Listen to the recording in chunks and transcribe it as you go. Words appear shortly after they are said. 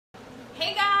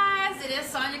guys, it is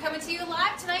Sonia coming to you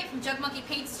live tonight from Jug Monkey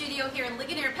Paint Studio here in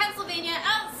Ligonier, Pennsylvania,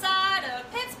 outside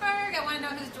of Pittsburgh. I want to know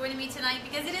who's joining me tonight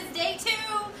because it is day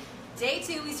two. Day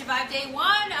two, we survived day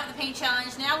one of the paint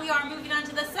challenge. Now we are moving on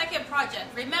to the second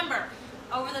project. Remember,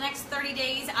 over the next 30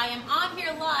 days, I am on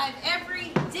here live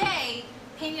every day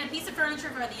painting a piece of furniture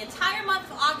for the entire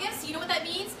month of August. You know what that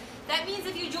means? That means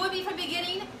if you join me from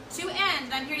beginning to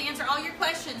end, I'm here to answer all your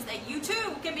questions, that you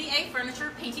too can be a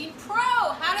furniture painting pro.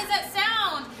 How does that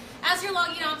sound? As you're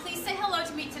logging on, please say hello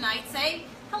to me tonight. Say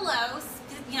hello,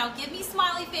 you know, give me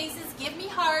smiley faces, give me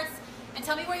hearts, and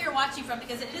tell me where you're watching from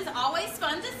because it is always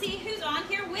fun to see who's on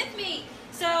here with me.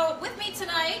 So with me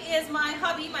tonight is my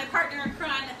hubby, my partner in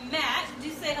crime, Matt. Do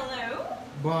say hello.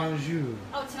 Bonjour.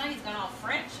 Oh, tonight he's gone all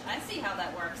French. I see how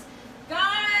that works.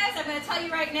 Guys, I'm going to tell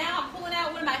you right now, I'm pulling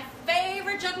out one of my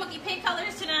favorite Jug Monkey paint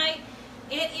colors tonight.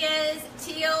 It is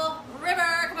Teal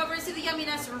River. Come over and see the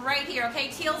yumminess right here, okay?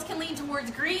 Teals can lean towards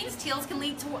greens. Teals can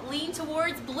lean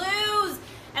towards blues.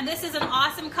 And this is an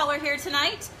awesome color here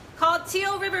tonight called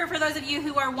Teal River for those of you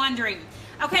who are wondering.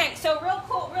 Okay, so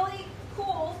really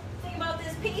cool thing about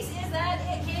this piece is that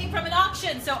it came from an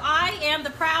auction. So I am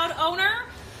the proud owner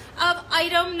of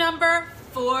item number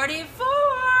 44.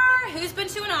 Who's been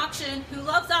to an auction? Who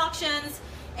loves auctions?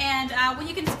 And when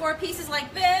you can score pieces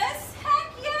like this,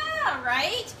 heck yeah,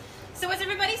 right? So what's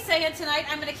everybody saying tonight?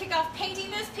 I'm going to kick off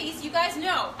painting this piece. You guys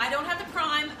know I don't have to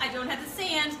prime. I don't have to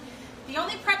sand. The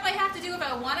only prep I have to do if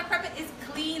I want to prep it is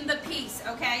clean the piece,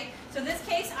 okay? So in this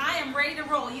case, I am ready to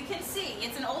roll. You can see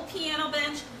it's an old piano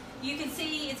bench. You can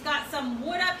see it's got some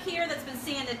wood up here that's been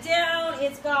sanded down.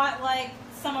 It's got like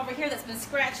some over here that's been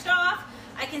scratched off.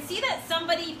 I can see that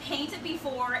somebody painted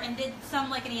before and did some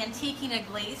like an antiquing a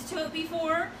glaze to it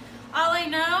before. All I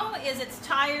know is it's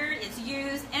tired, it's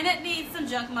used, and it needs some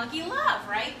Jug Monkey love,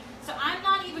 right? So I'm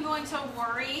not even going to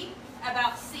worry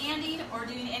about sanding or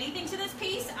doing anything to this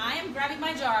piece. I am grabbing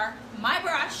my jar, my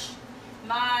brush,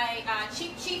 my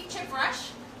cheap chip brush,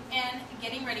 and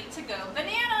getting ready to go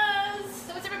bananas.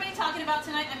 So what's everybody talking about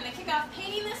tonight? I'm going to kick off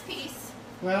painting this piece.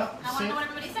 Well, I want to know what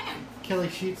everybody's saying. Kelly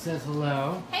Sheets says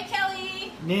hello. Hey,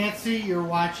 Kelly. Nancy, you're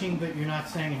watching, but you're not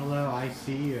saying hello. I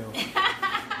see you.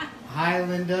 Hi,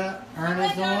 Linda.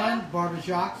 Erna's on. Barbara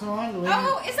Jacques on. Linda.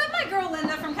 Oh, is that my girl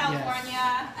Linda from California?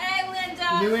 Yes. Hey, Linda.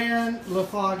 Luann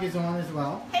LaFog is on as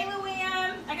well. Hey,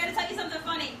 Luann. I got to tell you something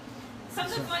funny.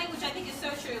 Something funny, which I think is so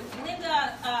true.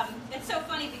 Linda, it's so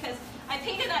funny because I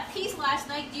painted that piece last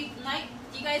night. Do you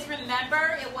guys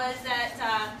remember? It was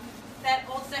that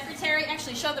old secretary.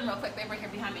 Actually, show them real quick, babe, right here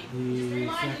behind me. Just to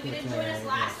remind you, you didn't join us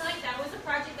last night. That was the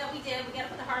project that we did. We got to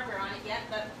put the hardware on it yet,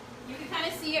 but you can kind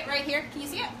of see it right here. Can you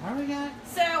see it? Oh my God.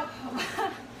 So,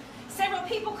 several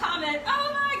people comment,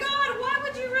 oh my God, why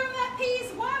would you ruin that piece?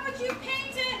 Why would you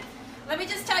paint it? Let me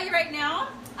just tell you right now,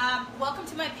 welcome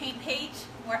to my paint page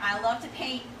where I love to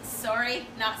paint. Sorry,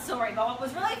 not sorry, but what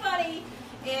was really funny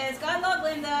is God love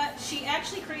Linda. She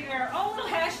actually created her own little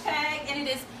hashtag, and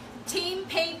it is Team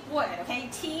Paint Wood, okay?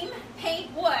 Team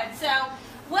Paint Wood. So,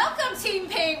 welcome Team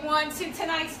Paint One to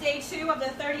tonight's day two of the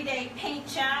 30-day paint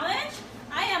challenge.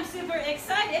 I am super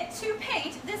excited to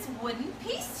paint this wooden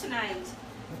piece tonight.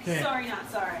 Okay. Sorry, not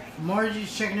sorry.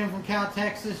 Margie's checking in from Cal,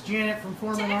 Texas. Janet from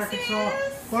Foreman, Texas.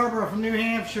 Arkansas. Barbara from New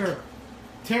Hampshire.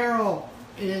 Terrell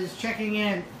is checking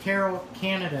in. Terrell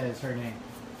Canada is her name.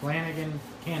 Flanagan,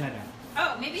 Canada.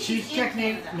 Oh, maybe She's checking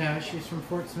in. Canada. No, she's from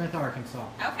Fort Smith, Arkansas.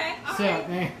 Okay, all So,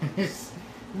 right.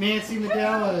 Nancy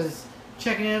Medell is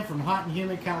checking in from hot and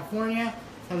humid California.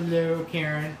 Hello,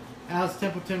 Karen. Alice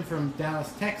Templeton from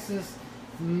Dallas, Texas.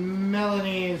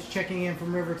 Melanie is checking in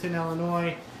from Riverton,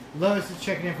 Illinois. Lois is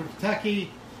checking in from Kentucky.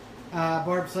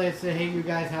 Barb Slade said, hey, you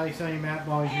guys, how you Sonia, Matt,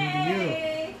 bonjour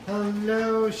Hey. to you.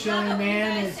 Hello, Shelly Welcome,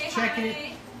 Man you guys. is Say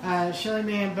checking. Shelly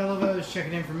Man Bellevue is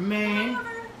checking in from Maine.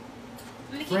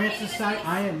 Francis,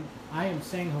 I am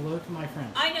saying hello to my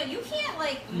friends. I know, you can't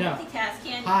like multitask,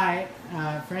 can you? Hi,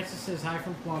 Francis says hi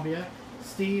from Columbia.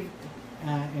 Steve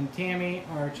and Tammy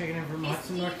are checking in from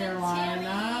Hudson, North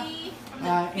Carolina.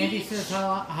 Andy says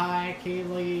hi.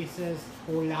 Kaylee says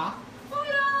hola.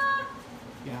 Hola.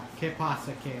 Yeah, que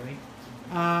pasa, Kaylee.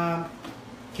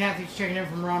 Kathy's checking in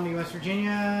from Romney, West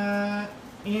Virginia.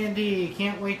 Andy,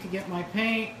 can't wait to get my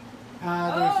paint.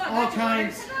 There's all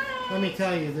kinds. Let me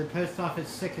tell you, the post office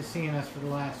is sick of seeing us for the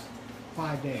last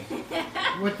 5 days.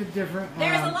 With the different...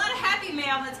 There's a lot of happy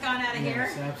mail that's gone out of here.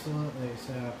 Yes, absolutely.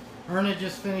 So, Erna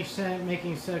just finished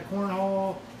making a set of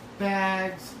cornhole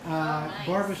bags. Nice.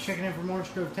 Barbara's checking in from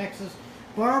Orange Grove, Texas.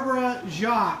 Barbara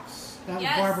Jacques. That was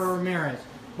Barbara Ramirez.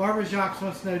 Barbara Jacques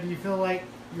wants to know, do you feel like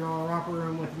you're on a romper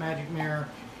room with a magic mirror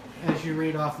as you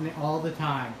read off all the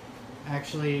time?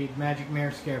 Actually, magic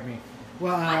mirror scared me.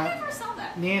 Well, I never saw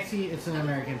that. Nancy, it's an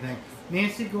American thing.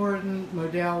 Nancy Gordon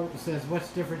Modell says, what's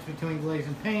the difference between glaze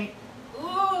and paint?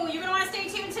 Ooh, you're going to want to stay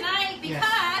tuned tonight because,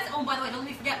 yes. Oh, by the way, don't let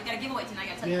me forget, we got a giveaway tonight, I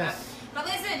got to tell you about. Yes. But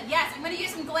listen, yes, I'm going to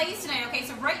use some glaze tonight, okay?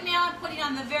 So right now I'm putting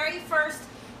on the very first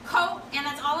coat, and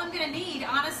that's all I'm going to need,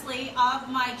 honestly, of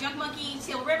my Junk Monkey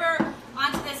Teal River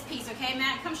onto this piece, okay?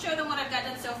 Matt, come show them what I've got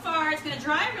done so far. It's going to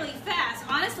dry really fast.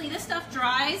 Honestly, this stuff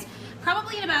dries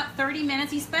probably in about 30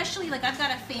 minutes, especially, like, I've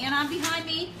got a fan on behind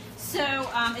me, so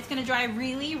it's going to dry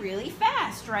really, really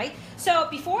fast, right? So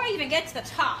before I even get to the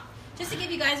top, just to give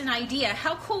you guys an idea,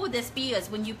 how cool would this be is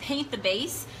when you paint the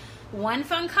base one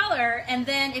fun color, and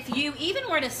then if you even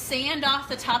were to sand off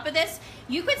the top of this,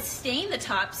 you could stain the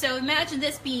top. So imagine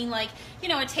this being like, you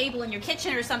know, a table in your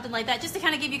kitchen or something like that, just to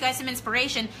kind of give you guys some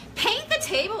inspiration. Paint the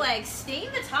table legs,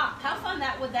 stain the top. How fun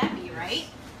would that be, right?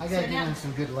 I gotta get in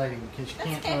some good lighting because you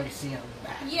can't really see on the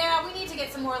back. Yeah, we need to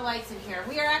get some more lights in here.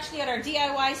 We are actually at our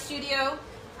DIY studio,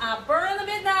 burning the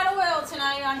midnight oil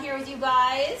tonight on here with you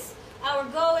guys. Our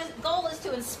goal is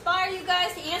to inspire you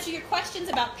guys to answer your questions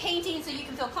about painting so you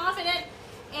can feel confident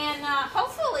and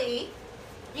hopefully,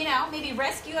 you know, maybe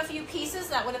rescue a few pieces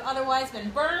that would have otherwise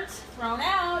been burnt, thrown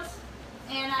out,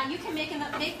 and you can make them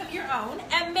your own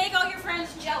and make all your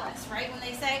friends jealous, right? When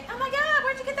they say, oh my God,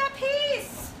 where'd you get that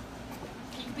piece?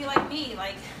 You could be like me,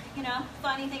 like, you know,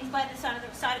 finding things by the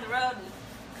side of the road and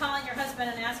calling your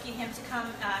husband and asking him to come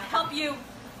help you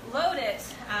load it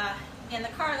in the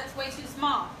car that's way too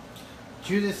small.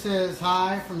 Judith says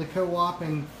hi from the co-op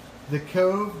in the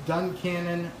Cove,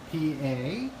 Duncannon,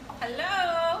 PA.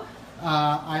 Hello.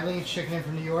 Eileen's checking in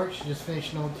from New York. She just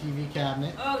finished an old TV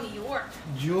cabinet. Oh, New York.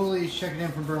 Julie's checking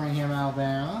in from Birmingham,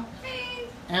 Alabama. Hey.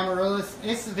 Amaryllis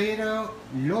Acevedo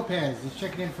Lopez is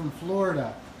checking in from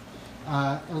Florida.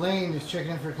 Elaine is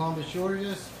checking in for Columbus,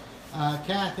 Georgia.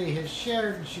 Kathy has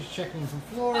shared, and she's checking in from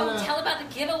Florida. Oh, tell about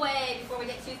the giveaway before we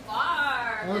get too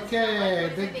far.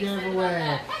 Okay, big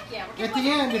giveaway. Heck yeah, we're at the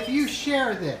end, if you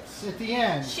share this, at the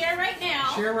end. Share right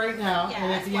now. Share right now, yes,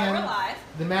 and at the while end, we're live.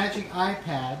 the magic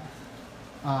iPad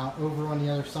over on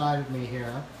the other side of me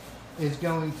here is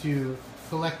going to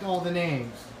collect all the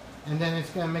names, and then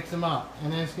it's going to mix them up,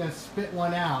 and then it's going to spit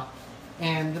one out.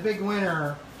 And the big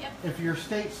winner, if you're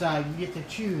stateside, you get to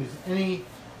choose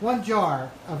one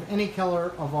jar of any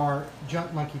color of our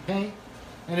Junk Monkey paint.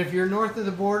 And if you're north of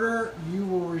the border, you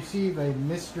will receive a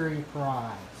mystery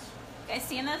prize. You guys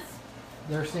seeing this?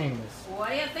 They're seeing this. What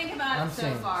do you think about it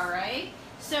so far, right?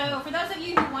 So for those of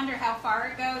you who wonder how far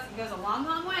it goes a long,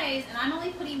 long ways, and I'm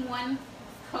only putting one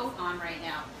coat on right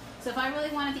now. So if I really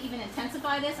wanted to even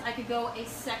intensify this, I could go a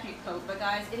second coat. But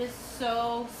guys, it is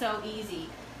so, so easy.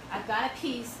 I've got a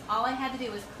piece. All I had to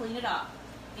do was clean it up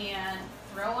and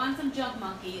throw on some Junk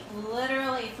Monkey,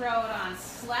 literally throw it on,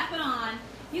 slap it on.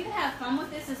 You can have fun with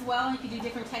this as well, and you can do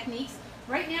different techniques.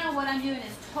 Right now, what I'm doing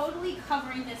is totally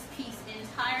covering this piece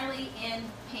entirely in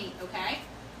paint, okay?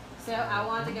 So I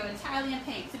want to go entirely in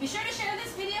paint. So be sure to share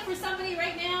this video for somebody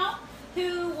right now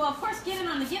who will, of course, get in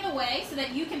on the giveaway so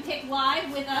that you can pick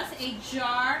live with us a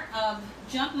jar of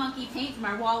Junk Monkey paint from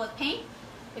our wall of paint,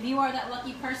 if you are that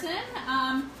lucky person.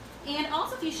 And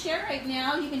also, if you share right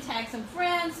now, you can tag some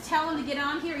friends, tell them to get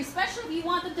on here, especially if you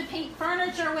want them to paint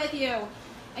furniture with you.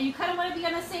 And you kind of want to be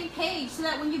on the same page so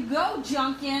that when you go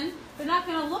junkin', they're not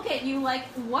going to look at you like,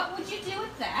 what would you do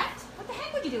with that? What the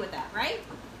heck would you do with that, right?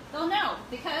 They'll know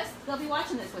because they'll be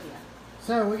watching this with you.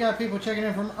 So we got people checking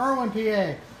in from Irwin,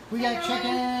 PA. We got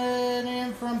checking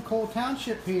in from Cole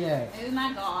Township, PA. Oh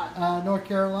my God. North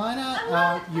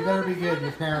Carolina. You better be good.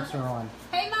 Your parents are on.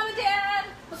 Hey, Mom and Dad.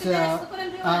 Look at this. Look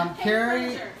what I'm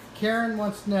doing. Karen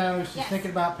wants to know, she's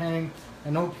thinking about painting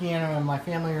an old piano in my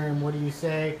family room. What do you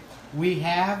say? We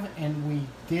have, and we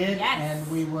did, and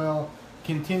we will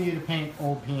continue to paint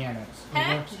old pianos.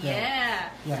 Heck yeah.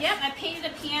 Yes. Yep, I painted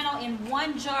a piano in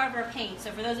one jar of our paint.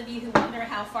 So for those of you who wonder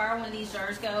how far one of these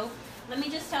jars go, let me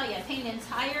just tell you, I painted an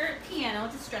entire piano,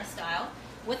 distress style,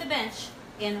 with a bench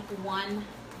in one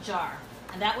jar.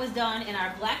 And that was done in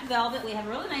our black velvet. We have a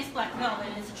really nice black velvet,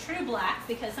 and it's a true black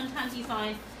because sometimes you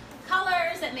find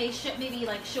colors that may maybe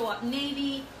like show up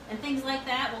navy and things like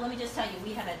that. Well, let me just tell you,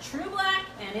 we have a true black,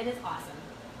 and it is awesome.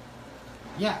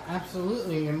 Yeah,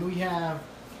 absolutely. And we have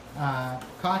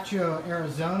Cacho,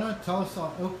 Arizona,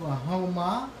 Tulsa,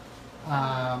 Oklahoma.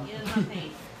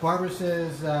 Barbara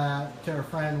says to her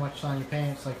friend, watch Sonia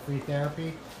paint. It's like free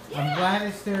therapy. Yeah. I'm glad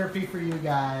it's therapy for you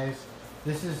guys.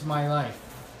 This is my life.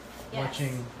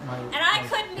 Watching my And I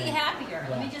couldn't be happier.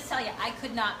 Let me just tell you, I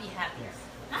could not be happier.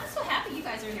 I'm so happy you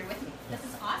guys are here with me. This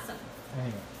is awesome.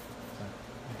 Anyway.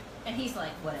 And he's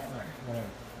like, whatever.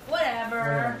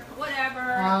 Whatever.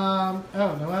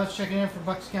 Oh, Noelle's checking in from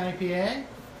Bucks County, PA.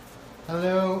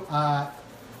 Hello,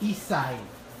 east side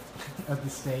of the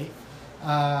state.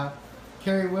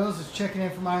 Carrie Wills is checking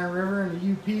in from Iron River in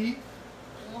the UP.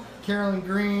 Carolyn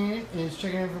Green is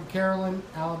checking in from Carolyn,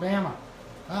 Alabama.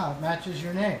 Ah, it matches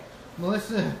your name.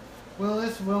 Melissa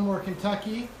Willis, Wilmore,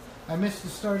 Kentucky. I missed the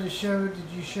start of the show. Did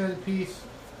you show the piece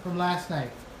from last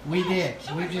night? We did.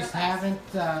 We just haven't.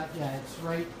 Yeah, it's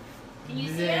right Can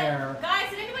you there. See it? Guys,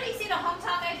 did anybody see the home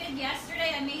talk I did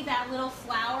yesterday? I made that little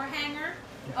flower hanger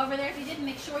over there. If you didn't,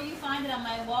 make sure you find it on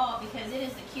my wall because it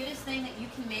is the cutest thing that you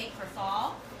can make for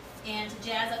fall and to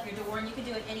jazz up your door. And you can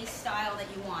do it any style that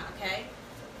you want, okay?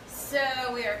 So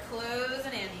we are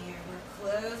closing in here. We're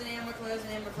closing in.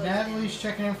 Natalie's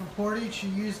checking in from Portage. She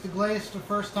used the glaze the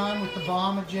first time with the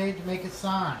Bahama Jade to make it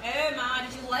sign. Oh, Ma,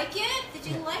 did you like it?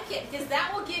 Did you like it? Because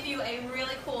that will give you a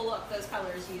really cool look, those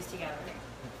colors used together.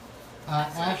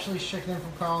 Ashley's checking in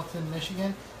from Carlton,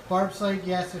 Michigan. Barb said,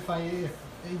 yes, if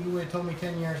you would have told me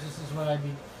 10 years, this is what I'd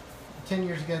be, 10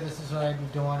 years ago, this is what I'd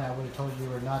be doing, I would have told you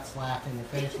were nuts, laughed in your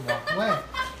face, and walked away.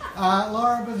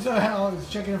 Laura Benzel is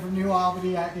checking in from New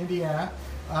Albany, Indiana.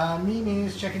 Mimi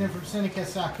is checking in from Seneca,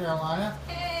 South Carolina.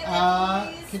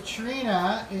 Hey,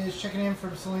 Katrina is checking in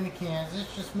from Salina, Kansas.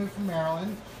 Just moved from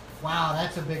Maryland. Wow,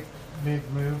 that's a big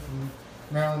move from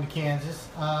Maryland to Kansas.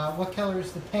 What color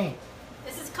is the paint?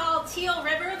 This is called Teal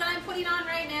River that I'm putting on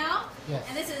right now. Yes.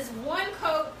 And this is one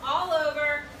coat all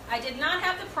over. I did not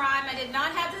have the prime. I did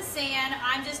not have the sand.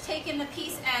 I'm just taking the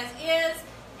piece as is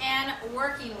and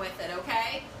working with it,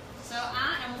 okay? So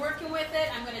I am working with it.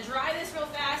 I'm going to dry this real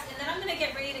fast, and then I'm going to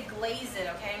get ready to glaze it,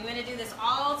 okay? I'm going to do this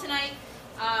all tonight,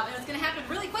 and it's going to happen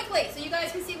really quickly so you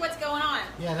guys can see what's going on.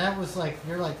 Yeah, that was like,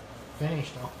 you're like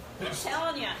finished. I'm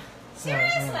telling you.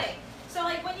 Seriously. So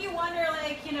like when you wonder,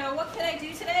 like, you know, what can I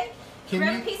do today?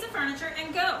 Grab a piece of furniture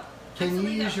and go. Can you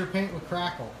use your paint with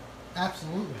Crackle?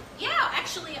 Absolutely. Yeah,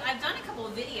 actually, I've done a couple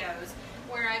of videos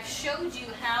where I've showed you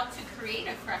how to create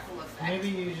a crackle effect. Maybe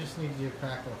you just need to do a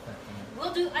Crackle effect.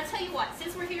 We'll do, I tell you what,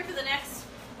 since we're here for the next,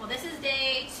 well, this is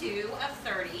day 2 of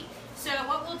 30. So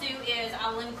what we'll do is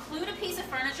I'll include a piece of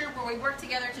furniture where we work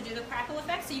together to do the crackle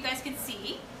effect so you guys can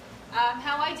see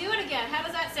how I do it again. How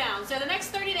does that sound? So the next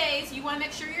 30 days, you want to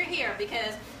make sure you're here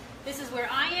because this is where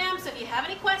I am. So if you have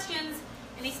any questions,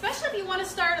 and especially if you want to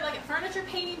start like a furniture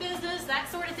painting business,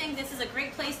 that sort of thing, this is a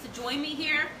great place to join me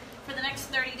here for the next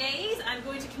 30 days. I'm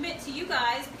going to commit to you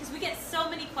guys because we get so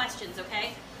many questions,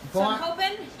 okay? So I'm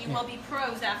hoping you will be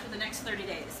pros after the next 30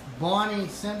 days. Bonnie,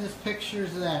 send us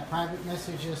pictures of that. Private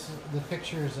messages, the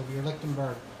pictures of your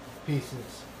Lichtenberg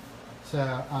pieces.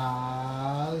 So,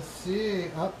 let's see.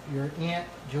 Oh, your Aunt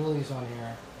Julie's on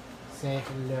here. Say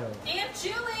hello. Aunt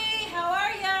Julie, how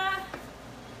are ya?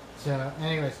 So,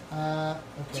 anyways, okay.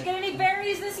 Did you get any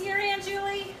berries this year, Aunt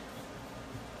Julie?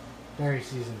 Berry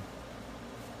season.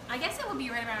 I guess it would be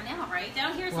right around now, right?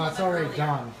 Down here it's well, a it's little already bit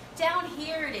done. Down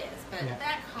here it is, but yeah.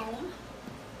 back home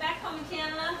in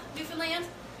Canada, Newfoundland,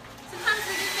 sometimes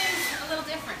we do things a little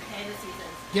different, okay, this season.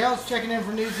 Gail's checking in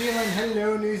from New Zealand.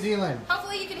 Hello, New Zealand.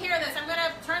 Hopefully you can hear this. I'm going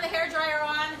to turn the hairdryer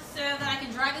on so that I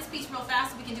can dry this piece real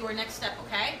fast so we can do our next step,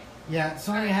 okay? Yeah,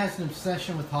 Sonia has an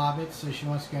obsession with hobbits, so she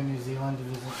wants to go to New Zealand to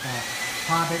visit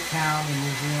Hobbit Town in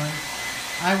New Zealand.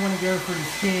 I want to go for the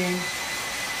skiing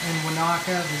in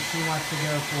Wanaka, but she wants to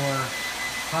go for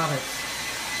hobbits.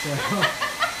 So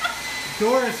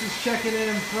Doris is checking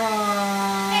in from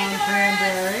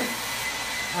Cranberry.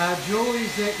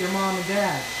 Julie's at your mom and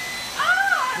dad.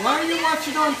 Oh, why are you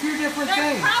watching on 2 different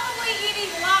things? They're probably eating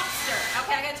lobster.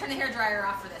 Okay, I gotta turn the hairdryer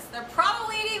off for this. They're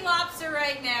probably eating lobster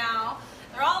right now.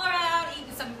 They're all around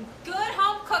eating some good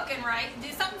home cooking, right?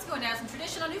 Something's going down, some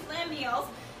traditional Newfoundland meals,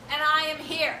 and I am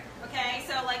here. Okay,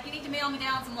 so like you need to mail me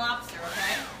down some lobster.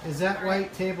 Okay. Is that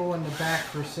white table in the back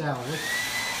for sale?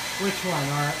 Which one?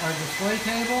 Our display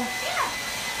table? Yeah.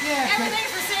 Yeah.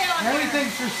 Everything's for sale.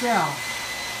 Everything's for sale.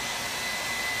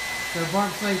 So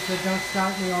Barb Slate said, don't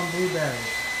start me on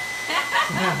blueberries.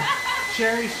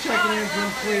 Sherry's checking in from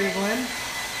Cleveland.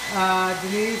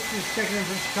 Denise is checking in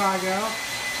from Chicago.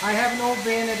 I have an old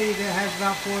vanity that has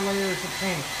about 4 layers of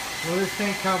paint. Will this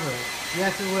paint cover it?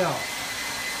 Yes, it will.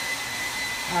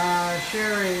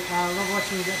 Sherry, love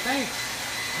watching you. Thanks.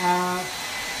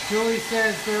 Julie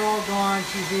says they're all gone.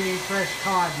 She's eating fresh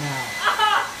cod now.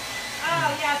 Oh,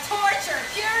 yeah, torture.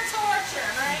 Pure torture,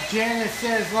 right? Janice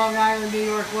says Long Island, New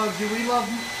York loves you. We love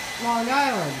Long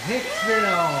Island.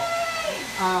 Hicksville.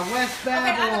 West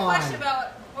Babylon. Okay, I have a question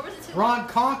about, what was it?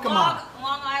 Ronkonkoma.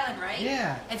 Long Island, right?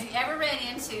 Yeah. Have you ever ran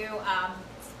into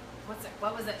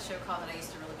what was that show called that I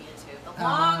used to really be into? The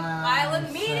Long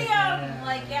Island Medium.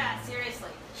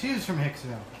 Seriously. She was from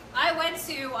Hicksville. I went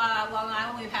to Long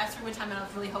Island. We passed through one time, and I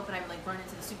was really hoping I would like run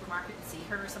into the supermarket and see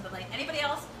her or something like. Anybody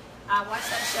else watch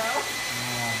that show?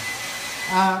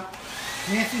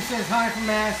 Nancy says hi from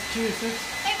Massachusetts.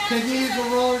 Hey, Could you use a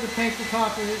roller to paint the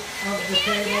top of the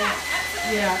table? Yeah,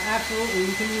 absolutely. Yeah, absolutely.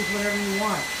 You can use whatever you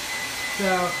want.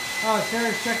 So,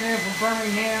 Sarah's checking in from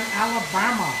Birmingham,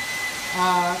 Alabama.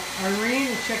 Irene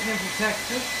is checking in from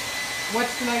Texas.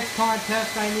 What's tonight's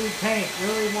contest? I need paint.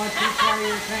 Really want each one of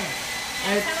your paint.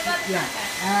 Tell about the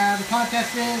contest. The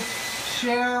contest is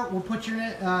share. We'll put your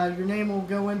name will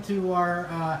go into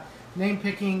our name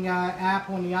picking app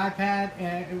on the iPad,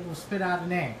 and it will spit out a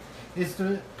name. It's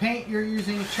the paint you're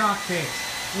using chalk base.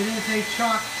 It is a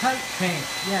chalk type paint.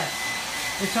 Yes,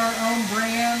 it's our own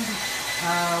brand.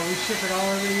 We ship it all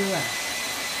over the U.S.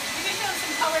 You can show them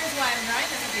some colors while I'm drying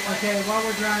this if you want. Okay, while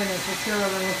we're drying this, let's go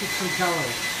over and look at some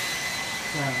colors.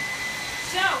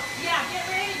 So, yeah, get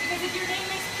ready, because if your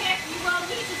name is picked, you will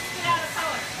need to spit out a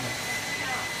color.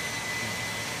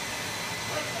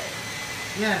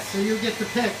 Yes, so you'll get to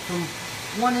pick from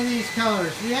one of these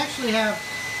colors. We actually have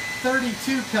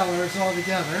 32 colors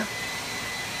altogether.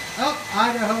 Oh,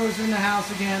 Idaho's in the house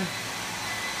again.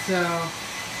 So,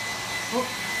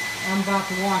 I'm about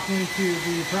to walk into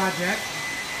the project.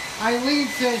 Eileen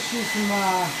says she's from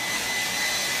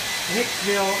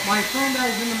Hicksville. My friend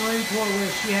I was in the Marine Corps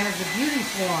with, she has a beauty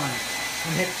salon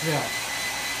in Hicksville.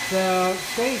 So,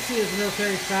 Stacy is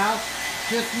military spouse.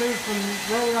 Just moved from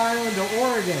Rhode Island to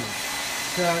Oregon.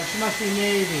 So she must be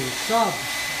Navy. Subs,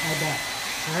 I bet.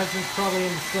 Her husband's probably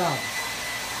in the subs.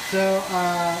 So,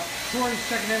 Tori's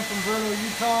checking in from Bruno,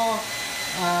 Utah.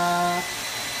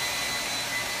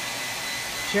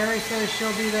 Sherry says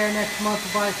she'll be there next month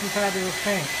to buy some fabulous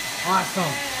paint.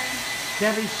 Awesome.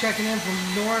 Debbie's checking in from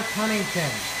North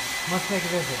Huntington. Must make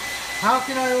a visit. How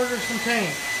can I order some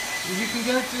paint? You can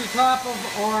go to the top of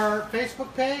our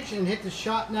Facebook page and hit the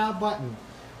Shop Now button.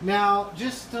 Now,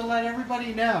 just to let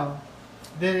everybody know,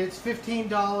 that it's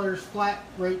 $15 flat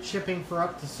rate shipping for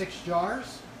up to 6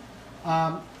 jars.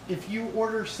 If you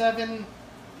order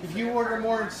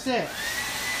more than 6,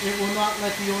 it will not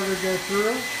let the order go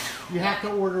through. You have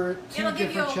to order it 2 different checkouts. It'll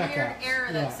give you a weird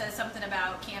error that says something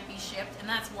about can't be shipped, and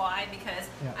that's why, because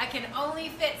I can only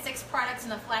fit 6 products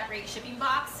in a flat rate shipping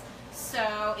box.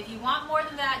 So if you want more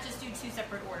than that, just do 2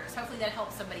 separate orders. Hopefully that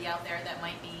helps somebody out there that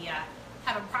might be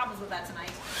having problems with that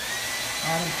tonight.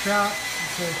 Autumn Trout,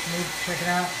 so she needs to check it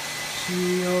out.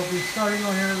 She'll be starting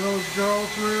on her little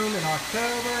girl's room in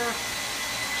October.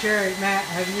 Sherry, Matt,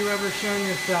 have you ever shown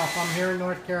yourself? I'm here in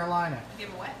North Carolina. Give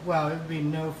a what? Well, it would be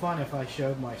no fun if I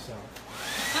showed myself.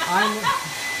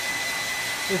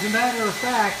 As a matter of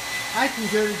fact, I can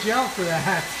go to jail for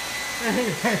that.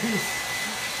 Anyways,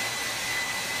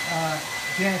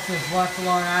 Janice says, lots of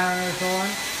Long Islanders on.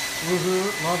 Woohoo,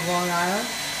 love Long Island.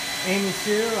 Amy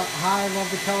Sue, hi, love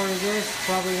the color of this.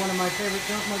 Probably one of my favorite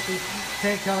junk monkey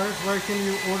paint colors. Where can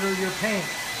you order your paint?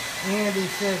 Andy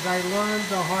says, I learned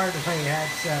the hard way, had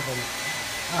 7.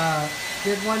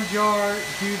 Did 1 jar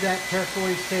do that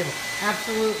turquoise table?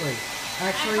 Absolutely.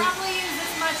 Actually, I probably use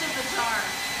this much of the jar.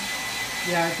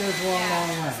 Yeah, it goes a long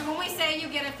way. So when we say you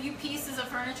get a few pieces of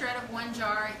furniture out of 1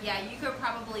 jar, yeah, you could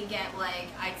probably get like,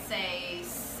 I'd say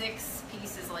 6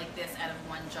 pieces like this out of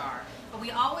 1 jar. But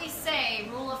we always say,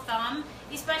 rule of thumb,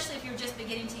 especially if you're just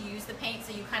beginning to use the paint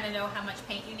so you kind of know how much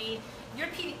paint you need. If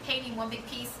you're painting 1 big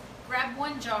piece, grab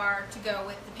 1 jar to go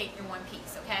with the paint your 1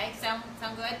 piece, okay? Sound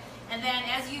good? And then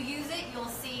as you use it,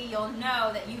 you'll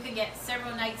know that you can get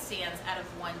several nightstands out of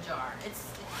 1 jar. It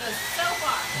goes so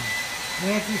far.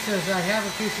 Nancy says, I have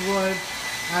a piece of wood.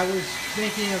 I was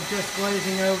thinking of just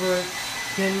glazing over it.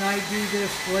 Can I do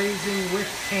this glazing with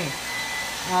paint?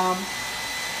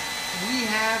 We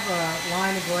have a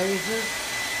line of glazes.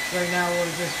 Right now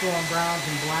we're just doing browns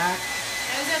and blacks.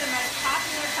 Those are the most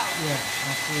popular colors. Yeah,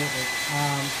 absolutely.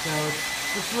 So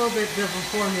it's a little bit different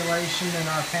formulation than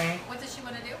our paint. What does she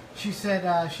want to do? She said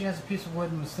she has a piece of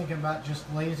wood and was thinking about just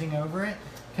glazing over it.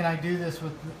 Can I do this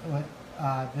with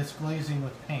this glazing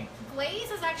with paint?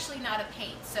 Glaze is actually not a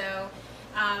paint, so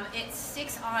it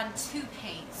sticks on to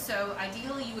paint. So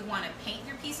ideally you would want to paint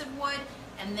your piece of wood,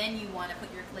 and then you want to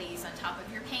put your glaze on top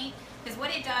of your paint. Because what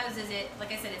it does is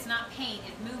like I said, it's not paint,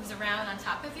 it moves around on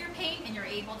top of your paint, and you're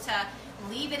able to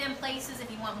leave it in places if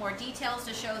you want more details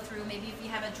to show through. Maybe if you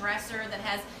have a dresser that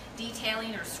has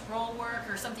detailing or scroll work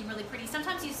or something really pretty.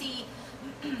 Sometimes you see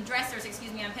dressers,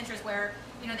 on Pinterest where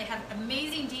they have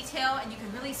amazing detail and you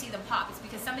can really see them pop. It's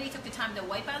because somebody took the time to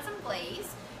wipe on some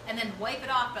glaze, and then wipe it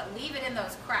off, but leave it in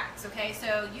those cracks, okay?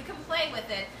 So you can play with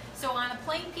it. So on a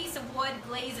plain piece of wood,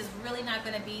 glaze is really not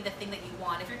going to be the thing that you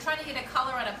want. If you're trying to get a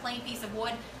color on a plain piece of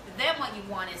wood, then what you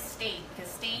want is stain,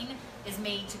 because stain is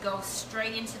made to go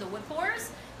straight into the wood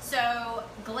pores. So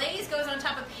glaze goes on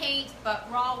top of paint, but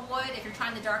raw wood, if you're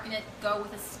trying to darken it, go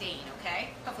with a stain, okay?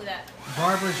 Hopefully that...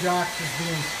 Barbara Jacques is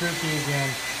being spooky again.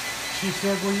 She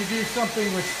said, will you do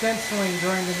something with stenciling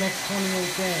during the next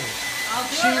 28 days? I'll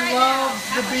do She it right loves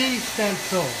now. the bee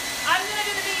stencil. I'm going to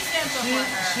do the bee stencil for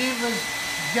her. She was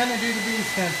going to do the bee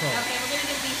stencil. Okay, we're going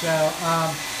to do the bee So,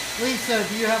 stencil. Lisa,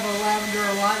 do you have a lavender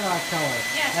or lilac color?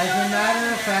 Yes, As a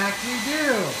matter of fact, you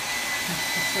do.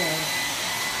 So,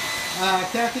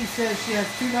 Kathy says she has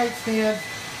 2 nightstands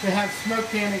that have smoke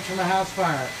damage from a house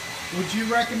fire. Would you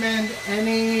recommend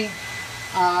any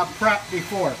prep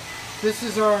before? This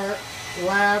is our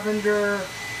lavender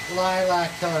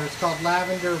lilac color. It's called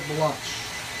Lavender Blush.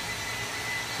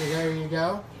 So there you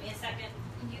go. Give me a second.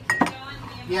 You keep going.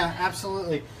 Give me a Yeah, moment.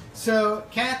 absolutely. So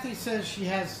Kathy says she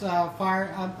has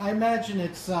fire. I imagine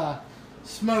it's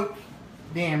smoke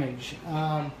damage.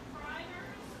 Primers,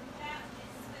 that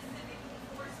is specifically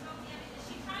for smoke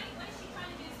damage. What is she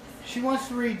trying to do specifically? She wants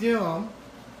to redo them.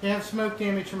 They have smoke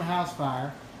damage from a house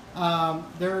fire.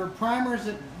 There are primers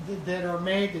that are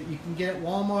made that you can get at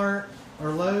Walmart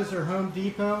or Lowe's or Home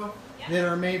Depot that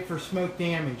are made for smoke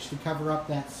damage to cover up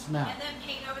that smell. And then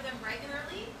paint over them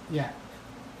regularly? Yeah.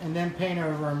 And then paint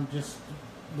over them just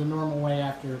the normal way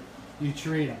after you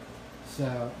treat them.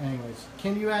 So, anyways,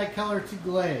 can you add color to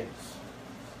glaze?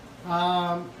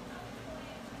 Right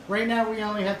now we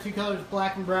only have 2 colors,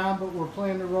 black and brown, but we're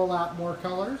planning to roll out more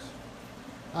colors.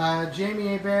 Jamie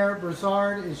Hebert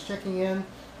Broussard is checking in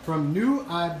from New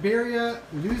Iberia,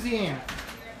 Louisiana.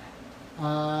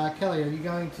 Kelly, are you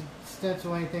going to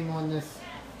stencil anything on this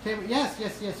table?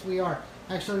 Yes, we are.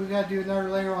 Actually, we got to do another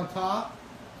layer on top.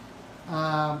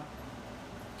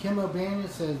 Kim O'Banion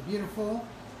says, beautiful.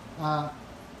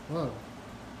 Whoa.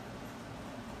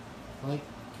 Like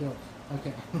kills.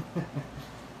 Okay.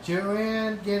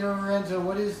 Joanne Gato-Lorenzo,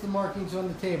 what is the markings on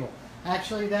the table?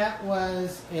 Actually, that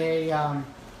was a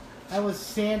that was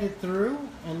sanded through,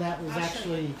 and that was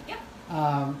actually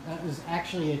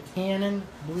a tannin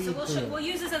bleed So we'll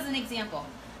use this as an example.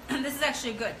 This is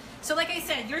actually good. So like I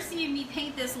said, you're seeing me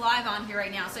paint this live on here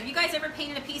right now. So have you guys ever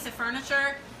painted a piece of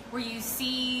furniture where you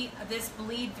see this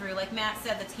bleed through? Like Matt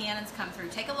said, the tannins come through.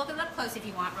 Take a look at it up close if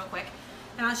you want real quick.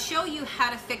 And I'll show you how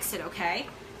to fix it, okay?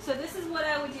 So this is what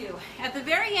I would do. At the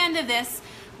very end of this,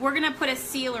 we're going to put a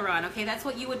sealer on, okay? That's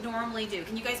what you would normally do.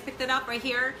 Can you guys pick that up right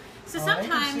here? So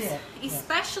sometimes,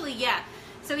 especially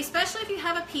if you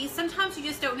have a piece, sometimes you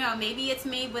just don't know. Maybe it's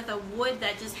made with a wood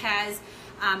that just has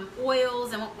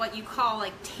oils and what you call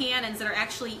like tannins that are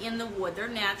actually in the wood. They're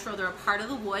natural, they're a part of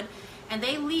the wood, and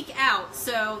they leak out,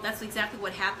 so that's exactly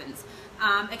what happens.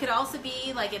 It could also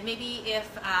be like maybe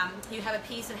if you have a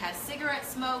piece that has cigarette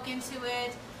smoke into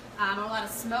it, or a lot of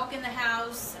smoke in the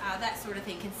house, that sort of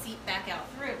thing can seep back out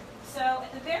through. So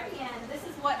at the very end, this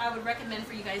is what I would recommend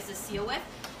for you guys to seal with.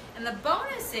 And the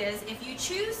bonus is, if you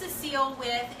choose to seal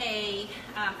with a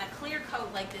clear coat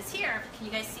like this here, can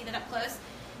you guys see that up close?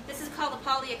 This is called the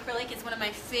polyacrylic. It's one of my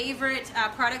favorite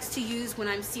products to use when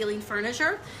I'm sealing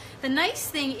furniture. The nice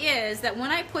thing is that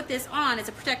when I put this on, it's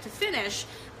a protective finish,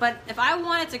 but if I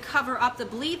wanted to cover up the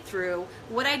bleed through,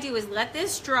 what I do is let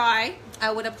this dry.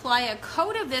 I would apply a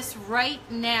coat of this right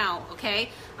now, okay,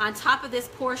 on top of this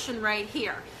portion right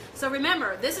here. So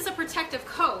remember, this is a protective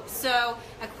coat. So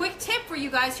a quick tip for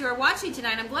you guys who are watching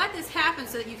tonight, I'm glad this happened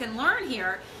so that you can learn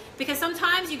here, because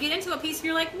sometimes you get into a piece and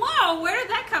you're like, whoa, where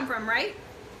did that come from, right?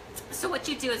 So what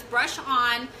you do is brush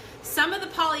on some of the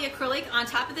polyacrylic on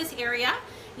top of this area.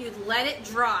 You'd let it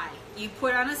dry. You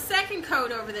put on a second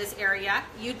coat over this area.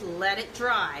 You'd let it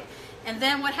dry. And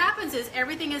then what happens is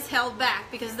everything is held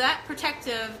back because that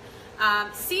protective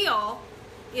seal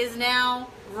is now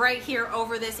right here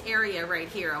over this area right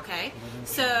here, okay?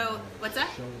 So, what's that?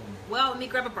 Well, let me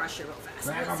grab a brush here real fast.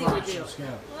 Let's see what we do.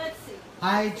 Let's see.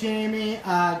 Hi, Jamie.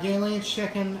 Galen's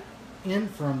checking in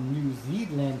from New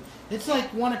Zealand. It's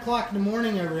like 1 o'clock in the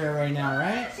morning over there right now,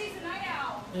 right? She's a night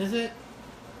owl. Is it?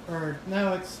 Or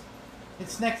no,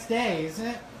 it's next day, isn't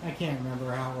it? I can't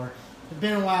remember how it works. It's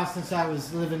been a while since I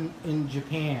was living in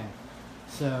Japan.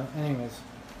 So, anyways,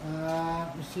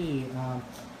 let me see.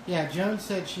 Yeah, Joan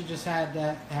said she just had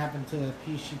that happen to a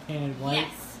piece she painted white.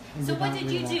 Yes. So what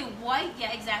did you do? White?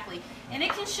 Yeah, exactly. And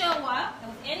it can show up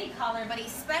with any color, but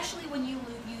especially when you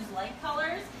use light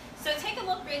colors. So take a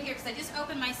look right here, because I just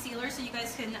opened my sealer so you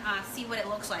guys can see what it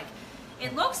looks like.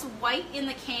 It looks white in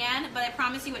the can, but I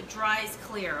promise you it dries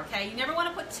clear, okay? You never want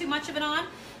to put too much of it on.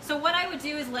 So what I would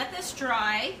do is let this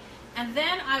dry, and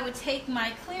then I would take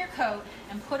my clear coat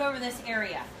and put over this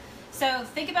area. So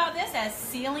think about this as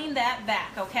sealing that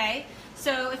back, okay?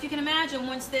 So if you can imagine,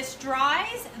 once this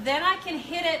dries, then I can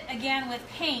hit it again with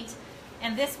paint,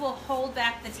 and this will hold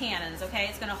back the tannins, okay?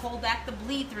 It's gonna hold back the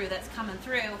bleed through that's coming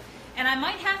through. And I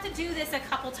might have to do this a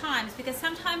couple times because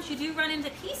sometimes you do run into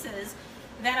pieces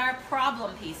that are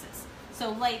problem pieces.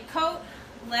 So light coat,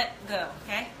 let go,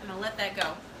 okay? I'm gonna let that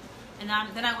go. And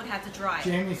then I would have to dry it.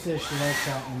 Jamie says she likes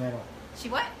that in the middle. She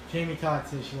what? Jamie Todd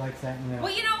says she likes that in the middle.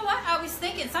 Well, you know what? I was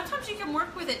thinking, sometimes you can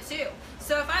work with it too.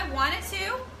 So if I wanted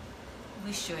to,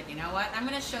 we should, you know what? I'm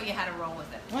gonna show you how to roll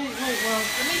with it. Wait, well,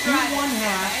 Let me do dry it, one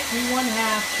half, okay? do one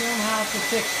half, show them how to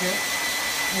fix it,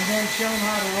 and then show them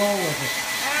how to roll with it.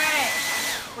 All right,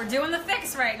 we're doing the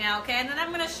fix right now, okay? And then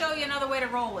I'm gonna show you another way to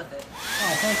roll with it.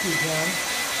 Oh, thank you, Jen.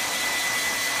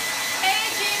 Hey,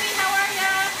 Jamie, how are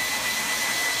ya?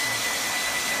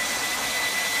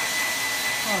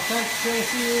 Oh, thanks,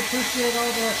 Tracy. We appreciate all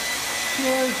the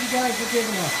shares you guys are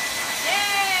giving us.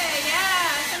 Yay, yeah.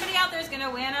 Somebody out there is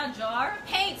gonna win a jar of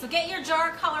paint. So get your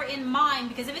jar color in mind,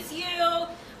 because if it's you,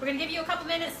 we're gonna give you a couple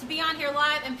minutes to be on here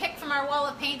live and pick from our wall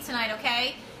of paint tonight,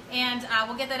 okay? And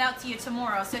we'll get that out to you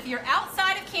tomorrow. So if you're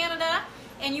outside of Canada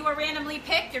and you were randomly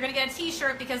picked, you're gonna get a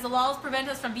t-shirt because the laws prevent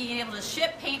us from being able to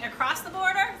ship paint across the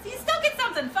border. So you still get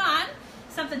something fun,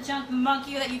 something junk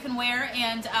monkey that you can wear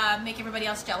and make everybody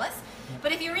else jealous.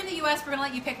 But if you're in the U.S., we're gonna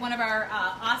let you pick one of our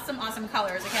awesome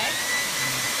colors, okay?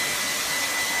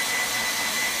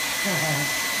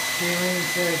 Shailene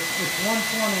says it's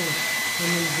 120 in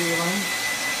New Zealand,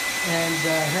 and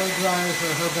hair dryers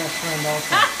are her best friend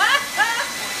also.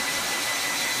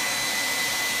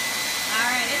 All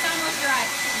right, it's almost dry.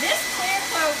 This clear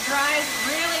coat dries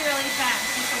really, really fast,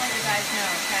 just to let you guys know,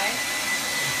 okay?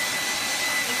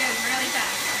 It goes really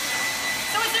fast.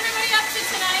 So what's everybody up to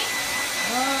tonight?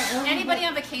 Anybody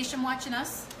on vacation watching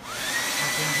us?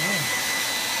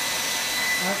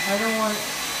 I don't want...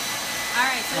 All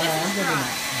right, so this is dry.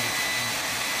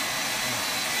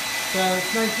 So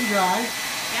it's nice and dry.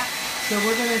 Yep. So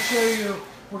we're going to show you,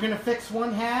 we're going to fix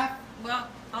one half. Well,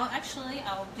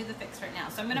 I'll do the fix right now.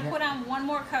 So I'm going to put on one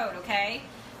more coat, okay?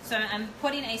 So I'm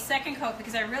putting a second coat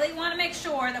because I really want to make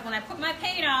sure that when I put my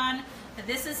paint on, that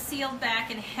this is sealed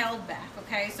back and held back,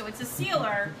 okay? So it's a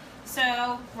sealer.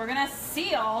 So we're going to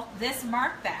seal this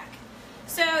mark back.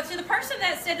 So to the person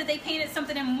that said that they painted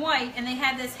something in white and they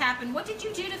had this happen, what did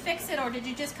you do to fix it? Or did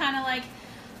you just kind of like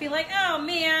be like, oh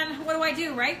man, what do I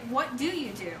do, right? What do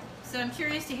you do? So I'm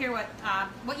curious to hear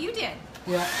what you did.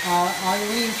 Yeah,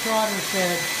 Eileen Trotter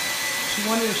said she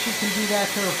wondered if she can do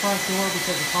that to her front door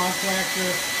because the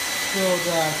contractor spilled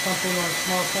something on a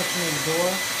small section of the door.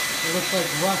 It looks like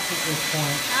rust at this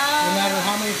point. No matter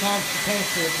how many times she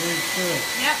paints it, it bleeds through it.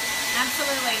 Yep,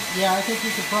 absolutely. Yeah, I think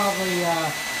you could probably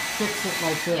fix it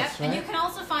like this, right? And you can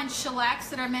also find shellacs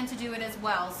that are meant to do it as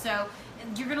well. So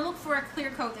you're going to look for a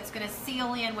clear coat that's going to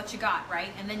seal in what you got,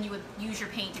 right? And then you would use your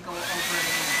paint to go over it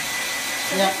again.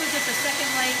 So this was just a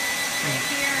second light right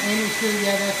here. Amy said,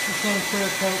 yeah, that's the same clear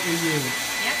coat we use.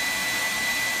 Yep.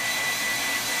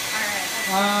 All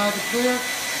right. The clear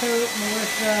coat,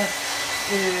 Melissa,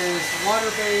 is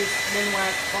water-based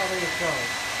Minwax polyacrylic.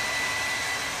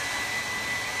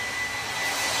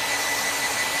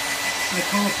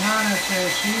 Nicole Tana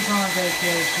says she's on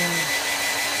vacation.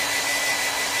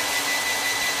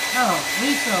 Oh,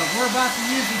 Lisa, we're about to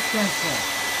use the stencil.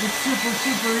 It's super,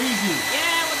 super easy.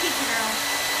 Yeah, we'll teach you, girl.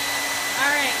 All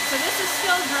right, so this is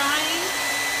still drying.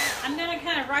 I'm going to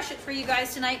kind of rush it for you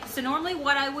guys tonight. So normally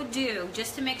what I would do,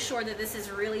 just to make sure that this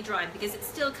is really dry, because it's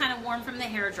still kind of warm from the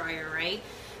hair dryer, right?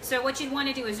 So what you'd want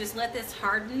to do is just let this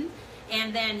harden.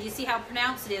 And then you see how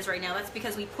pronounced it is right now. That's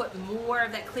because we put more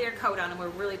of that clear coat on and we're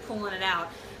really pulling it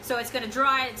out. So it's going to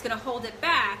dry, it's going to hold it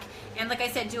back. And like I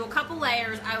said, do a couple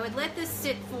layers. I would let this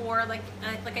sit for, like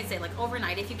I said, like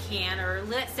overnight if you can, or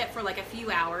let it sit for like a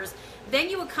few hours. Then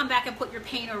you would come back and put your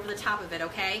paint over the top of it,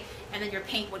 okay? And then your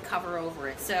paint would cover over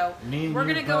it. So we're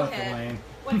going to go ahead. Elaine.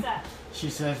 What's that? She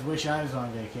says, wish I was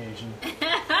on vacation.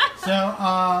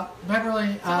 So,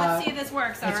 Beverly, so let's see if this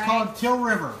works, all right? It's called Teal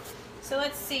River. So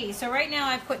let's see. So right now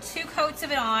I've put 2 coats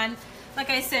of it on. Like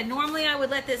I said, normally I would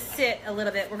let this sit a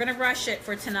little bit. We're going to rush it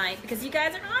for tonight because you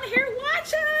guys are on here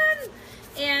watching.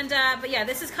 And, but yeah,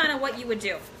 this is kind of what you would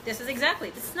do. This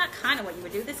is not kind of what you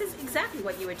would do. This is exactly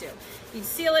what you would do. You'd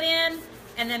seal it in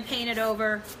and then paint it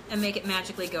over and make it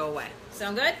magically go away.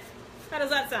 Sound good? How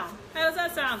does that sound? How does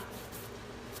that sound?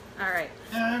 All right.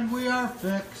 And we are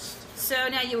fixed. So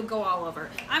now you would go all over.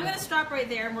 I'm going to stop right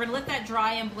there, and we're going to let that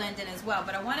dry and blend in as well.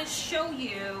 But I want to show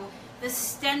you the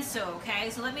stencil, okay?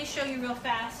 So let me show you real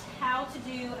fast how to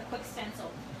do a quick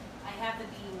stencil. I have the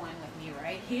bee one with me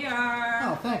right here.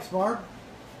 Oh, thanks, Barb.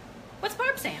 What's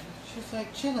Barb saying? She's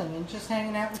like chilling and just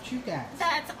hanging out with you guys.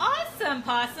 That's awesome,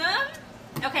 Possum.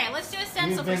 Okay, let's do a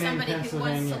stencil for somebody who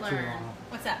wants to learn.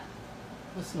 What's up?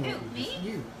 Listen to Who, me?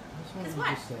 You. Because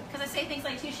what? Because I say things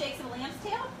like 2 shakes of a lamb's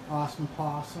tail? Awesome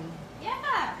possum.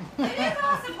 Yeah, it is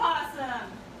awesome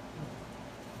possum.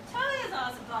 Totally is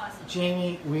awesome possum.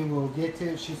 Jamie, we will get to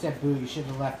it. She said, boo, you should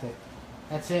have left it.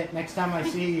 That's it. Next time I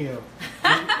see you,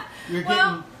 you're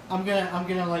well, getting, I'm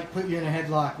gonna like put you in a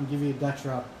headlock and give you a Dutch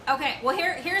rub. Okay, well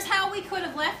here's how we could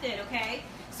have left it, okay?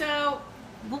 So,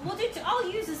 I'll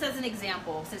use this as an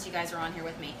example since you guys are on here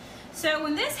with me. So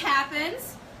when this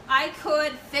happens, I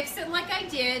could fix it like I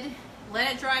did,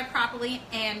 let it dry properly,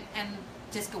 and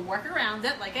just go work around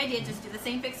it like I did, just do the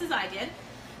same fix as I did.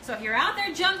 So if you're out there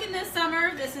junking this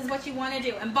summer, this is what you want to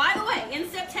do. And by the way, in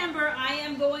September, I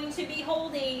am going to be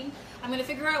holding, I'm going to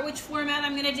figure out which format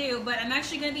I'm going to do, but I'm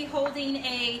actually going to be holding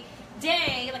a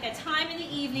day, like a time in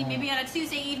the evening, maybe on a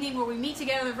Tuesday evening where we meet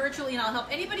together virtually, and I'll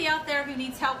help anybody out there who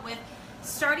needs help with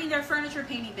starting their furniture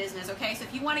painting business, okay? So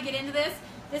if you want to get into this,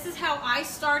 this is how I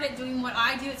started doing what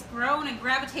I do. It's grown and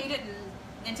gravitated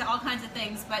and into all kinds of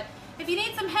things, but if you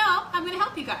need some help, I'm going to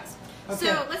help you guys. Okay.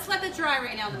 So let's let it dry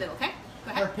right now in the middle, okay?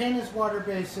 Go ahead. Our pen is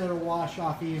water-based, so it'll wash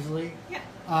off easily.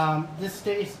 Yeah. This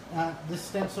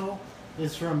stencil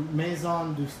is from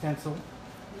Maison du Stencil.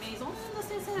 Maison du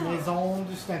Stencil. Maison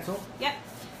du Stencil. Yep.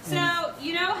 So,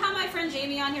 you know how my friend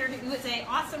Jamie on here, who is an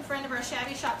awesome friend of our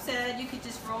Shabby Shop, said you could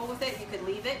just roll with it, you could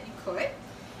leave it, you could.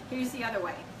 Here's the other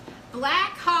way.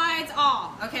 Black hides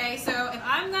all, okay? So if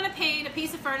I'm going to paint a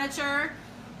piece of furniture,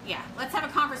 yeah, let's have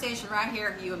a conversation right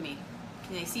here, you and me.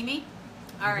 Can they see me?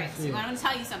 All right, so I'm going to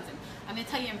tell you something. I'm going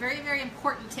to tell you a very, very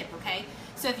important tip, okay?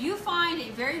 So if you find a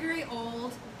very, very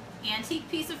old antique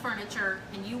piece of furniture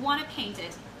and you want to paint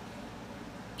it,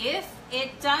 if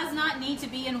it does not need to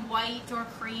be in white or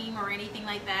cream or anything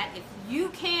like that, if you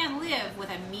can live with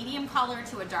a medium color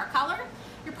to a dark color,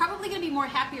 you're probably going to be more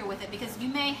happier with it because you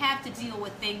may have to deal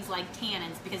with things like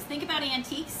tannins. Because think about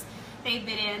antiques. They've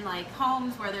been in like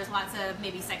homes where there's lots of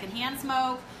maybe secondhand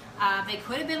smoke. They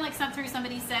could have been like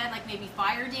somebody said, like maybe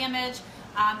fire damage.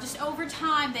 Just over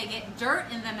time, they get dirt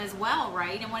in them as well,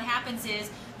 right? And what happens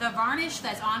is the varnish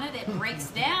that's on it, it breaks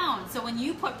down. So when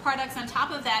you put products on top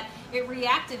of that, it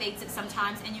reactivates it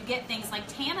sometimes, and you get things like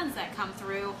tannins that come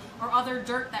through or other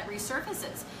dirt that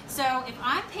resurfaces. So if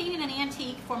I'm painting an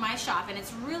antique for my shop, and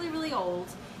it's really, really old,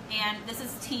 and this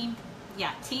is team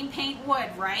paint wood,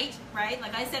 right?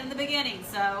 Like I said in the beginning,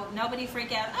 so nobody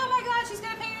freak out, oh my gosh, she's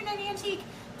going to paint an antique.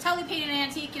 Totally paint an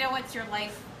antique, you know what, it's your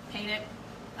life, paint it.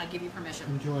 I give you permission.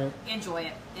 Enjoy it. Enjoy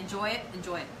it. Enjoy it.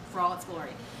 Enjoy it for all its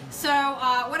glory. So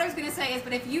what I was going to say is,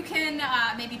 but if you can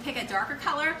maybe pick a darker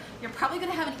color, you're probably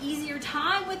going to have an easier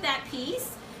time with that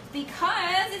piece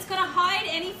because it's going to hide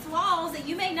any flaws that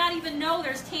you may not even know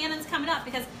there's tannins coming up,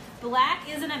 because black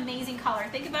is an amazing color.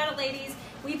 Think about it, ladies.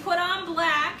 We put on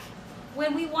black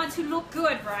when we want to look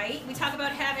good, right? We talk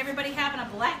about everybody having a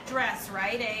black dress,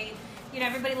 right?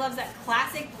 Everybody loves that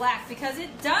classic black because it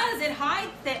does. It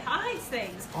hides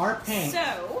things. Our paint.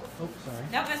 So. Oops, sorry.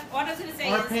 No, what I was going to say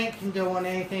our is. paint can go on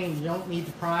anything. You don't need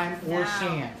to prime or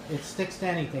sand. It sticks to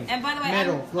anything. And by the way,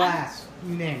 metal, glass,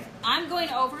 you name it. I'm going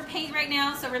over paint right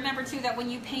now, so remember too that when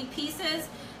you paint pieces,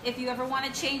 if you ever want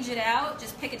to change it out,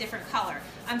 just pick a different color.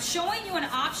 I'm showing you an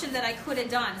option that I could have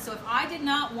done. So if I did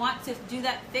not want to do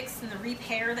that fix and the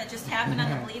repair that just happened on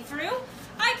the bleed through,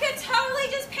 I could totally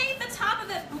just paint the top of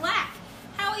it black.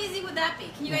 How easy would that be?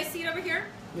 Can you guys see it over here?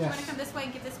 Yes. Do you want to come this way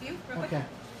and get this view real quick? Okay.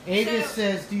 Avis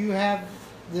says, do you have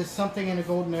this something in a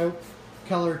golden oak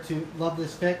color to love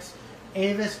this fix?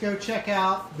 Avis, go check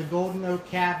out the golden oak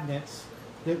cabinets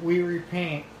that we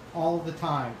repaint all the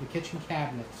time. The kitchen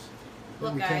cabinets.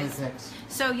 Look, guys.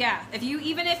 So yeah,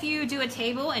 even if you do a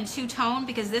table and two-tone,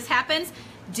 because this happens,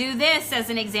 do this as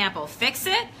an example. Fix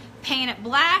it, paint it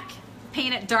black,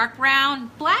 paint it dark brown.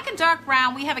 Black and dark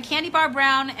brown, we have a candy bar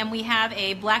brown and we have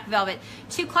a black velvet.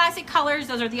 Two classic colors.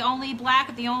 Those are the only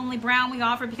black, the only brown we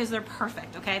offer because they're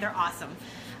perfect, okay? They're awesome.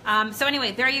 So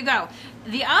anyway, there you go.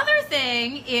 The other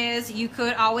thing is you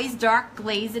could always dark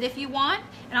glaze it if you want,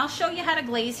 and I'll show you how to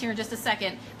glaze here in just a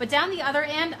second. But down the other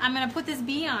end, I'm going to put this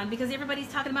bee on because everybody's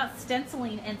talking about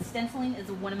stenciling, and stenciling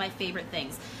is one of my favorite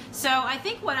things. So I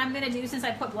think what I'm going to do, since I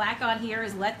put black on here,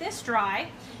 is let this dry,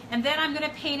 and then I'm going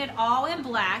to paint it all in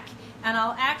black, and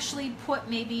I'll actually put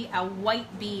maybe a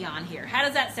white bee on here. How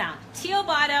does that sound? Teal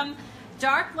bottom,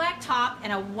 dark black top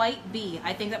and a white bee.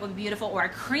 I think that would be beautiful, or a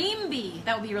cream bee.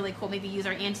 That would be really cool. Maybe use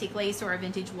our antique lace or a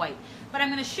vintage white. But I'm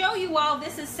going to show you while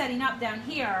this is setting up down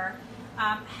here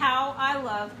how I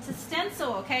love to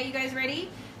stencil. Okay, you guys ready?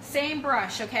 Same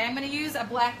brush. Okay, I'm going to use a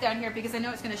black down here because I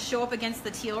know it's going to show up against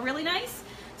the teal really nice.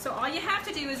 So all you have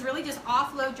to do is really just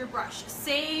offload your brush.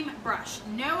 Same brush.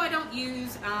 No, I don't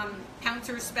use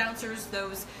pouncers, spouncers,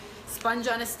 those sponge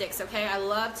on a sticks, okay? I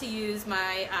love to use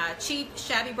my cheap,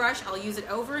 shabby brush. I'll use it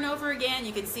over and over again.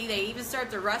 You can see they even start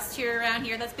to rust here around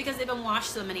here. That's because they've been washed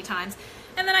so many times.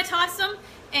 And then I toss them,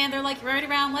 and they're like right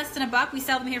around less than $1. We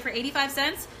sell them here for 85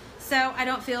 cents. So I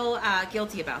don't feel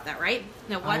guilty about that, right?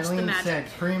 Now watch the magic. Said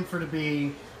cream for the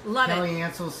bee. Love it. Kelly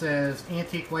Ansel says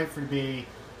antique white for the bee.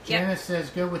 Janice says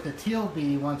go with the teal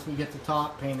bee once we get the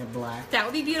top painted black. That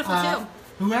would be beautiful too.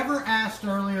 Whoever asked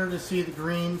earlier to see the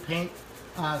green paint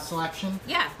selection,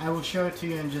 I will show it to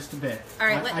you in just a bit. All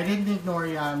right, I didn't ignore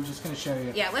you. I'm just going to show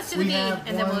you. Yeah, let's do the bee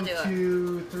and then we'll do it. 1,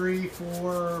 2, 3,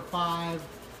 4, 5,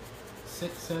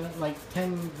 6, 7, like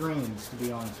 10 greens to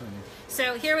be honest with you.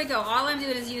 So here we go. All I'm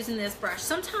doing is using this brush.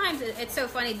 Sometimes it's so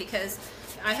funny because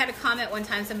I had a comment one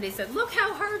time, somebody said, look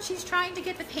how hard she's trying to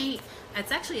get the paint.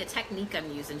 It's actually a technique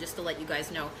I'm using, just to let you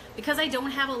guys know. Because I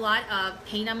don't have a lot of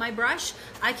paint on my brush,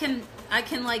 I can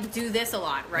like do this a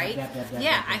lot, right?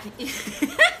 Yeah, I can.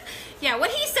 Yeah,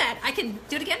 what he said. I can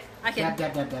do it again. I can.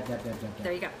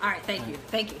 There you go. All right,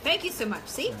 thank you so much.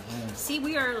 See, see,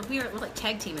 we're like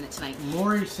tag teaming it tonight.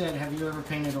 Lori said, have you ever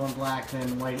painted on black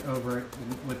then white over it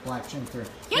with black trim through?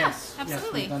 Yes,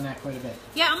 absolutely. Yes, we've done that quite a bit.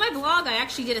 Yeah, on my blog, I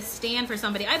actually did a stand for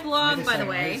somebody. I blog, by the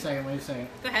way. Wait a second.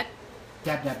 Go ahead.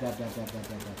 Dab.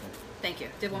 Thank you.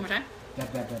 Do it one more time.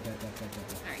 Dab. All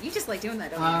right, you just like doing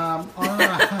that, don't you? All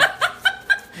right.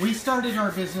 We started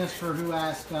our business, for who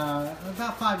asked,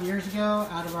 about 5 years ago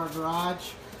out of our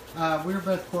garage. We were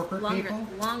both corporate people.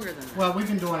 Longer than that. Well, we've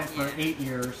been doing it for 8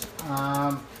 years.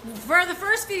 For the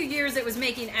first few years, it was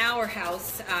making our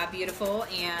house beautiful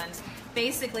and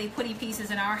basically putting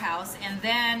pieces in our house, and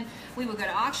then we would go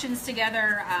to auctions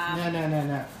together.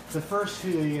 No. The first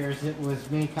few years, it was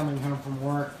me coming home from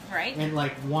work at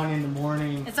like 1 in the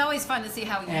morning. It's always fun to see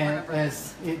how you remember.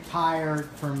 As tired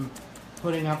from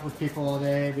putting up with people all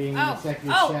day, being an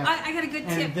executive chef. I got a good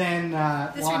tip. And then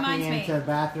walking into the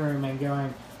bathroom and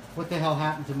going, what the hell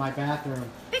happened to my bathroom?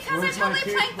 Because I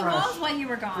totally planked the walls while you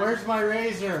were gone. Where's my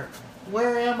razor?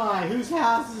 Where am I? Whose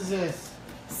house is this?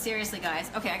 Seriously,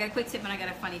 guys. Okay, I got a quick tip and I got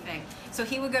a funny thing. So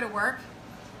he would go to work.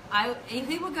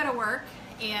 He would go to work,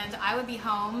 and I would be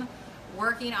home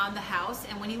working on the house,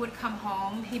 and when he would come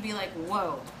home, he'd be like,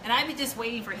 whoa. And I'd be just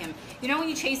waiting for him. You know when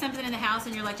you chase something in the house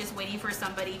and you're like just waiting for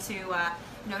somebody to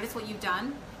notice what you've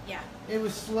done? Yeah. It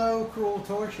was slow, cruel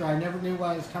torture. I never knew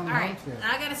what I was coming home to.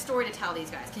 I got a story to tell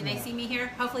these guys. Can they see me here?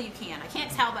 Hopefully you can. I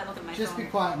can't tell by looking at my phone. Just be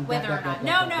quiet and whether or not.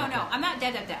 No. I'm not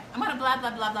dead. I'm going to blah,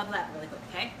 blah, blah, blah, blah really quick,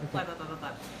 okay? Blah, blah, blah, blah,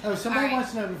 blah. Oh, somebody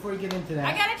wants to know before you get into that.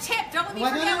 I got a tip. Don't let me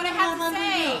forget what I have to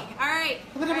say. All right.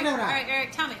 All right,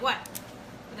 Eric, tell me. What?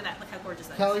 Look at that. Look how gorgeous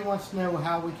that is. Kelly wants to know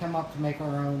how we come up to make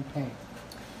our own paint.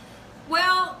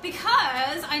 Well,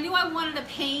 because I knew I wanted a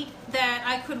paint that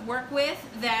I could work with,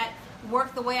 that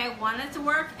worked the way I wanted it to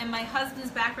work, and my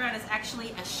husband's background is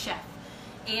actually a chef.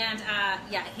 And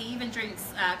yeah, he even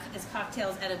drinks his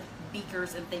cocktails out of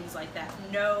beakers and things like that.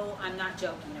 No, I'm not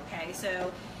joking, okay?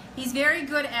 So he's very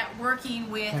good at working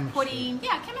with putting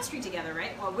chemistry together,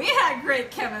 right? Well, we had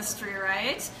great chemistry,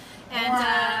 right? And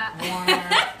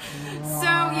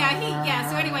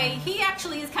so anyway, he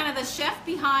actually is kind of the chef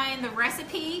behind the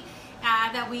recipe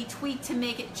that we tweaked to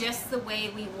make it just the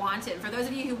way we want it. For those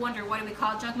of you who wonder why do we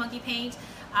call it junk monkey paint,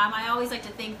 I always like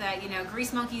to think that, you know,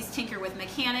 grease monkeys tinker with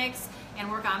mechanics and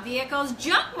work on vehicles.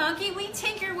 Junk monkey, we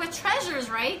tinker with treasures,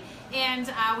 right?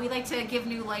 And we like to give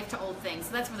new life to old things.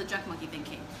 So that's where the junk monkey thing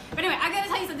came. But anyway, I got to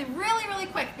tell you something really, really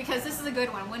quick because this is a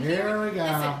good one. Here we go.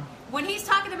 Listen, when he's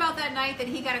talking about that night that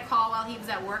he got a call while he was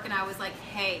at work, and I was like,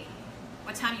 hey,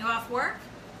 what time are you off work?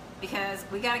 Because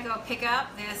we got to go pick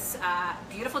up this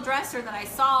beautiful dresser that I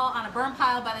saw on a burn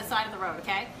pile by the side of the road,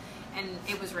 okay? And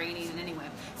it was raining, and anyway.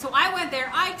 So I went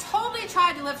there. I totally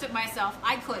tried to lift it myself.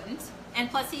 I couldn't. And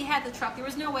plus, he had the truck. There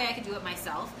was no way I could do it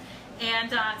myself. And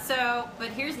but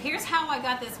here's how I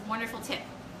got this wonderful tip.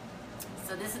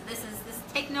 So this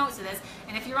take notes of this.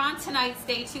 And if you're on tonight's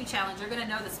Day 2 challenge, you're going to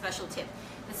know the special tip.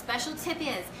 The special tip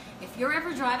is, if you're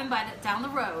ever driving down the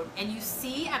road and you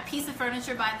see a piece of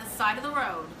furniture by the side of the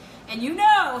road, and you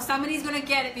know somebody's going to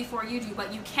get it before you do,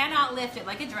 but you cannot lift it,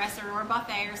 like a dresser or a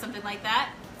buffet or something like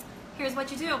that, here's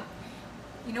what you do.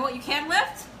 You know what you can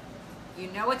lift? You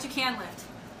know what you can lift.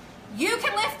 You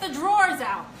can lift the drawers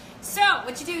out. So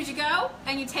what you do is you go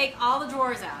and you take all the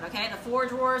drawers out, okay? The 4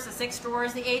 drawers, the 6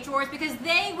 drawers, the 8 drawers, because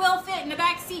they will fit in the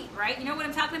back seat, right? You know what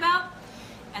I'm talking about?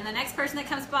 And the next person that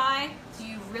comes by, do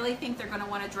you really think they're going to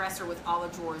want a dresser with all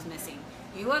the drawers missing?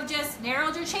 You have just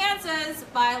narrowed your chances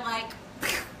by like,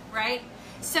 right?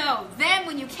 So then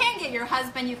when you can get your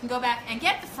husband, you can go back and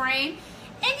get the frame,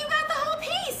 and you got the whole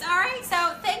piece, all right?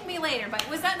 So thank me later. But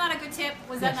was that not a good tip?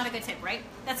 Was that not a good tip, right?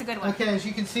 That's a good one. Okay, as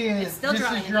you can see, it's still this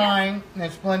drying, is drying and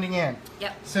it's blending in.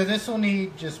 Yep. So this will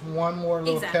need just one more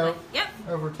little coat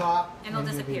over top. And it'll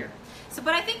disappear. So,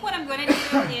 but I think what I'm going to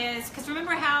do is, because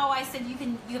remember how I said you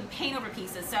can paint over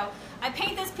pieces. So I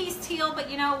paint this piece teal, but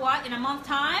you know what? In a month's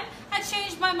time, I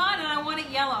changed my mind and I want it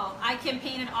yellow. I can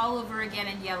paint it all over again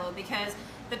in yellow because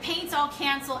the paints all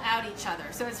cancel out each other.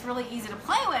 So it's really easy to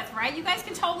play with, right? You guys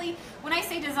can totally, when I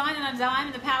say design on a dime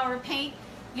and the power of paint,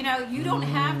 you know, you don't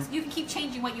have, you can keep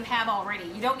changing what you have already.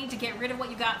 You don't need to get rid of what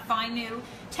you got, find new.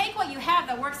 Take what you have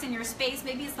that works in your space.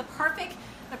 Maybe it's the perfect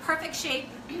shape,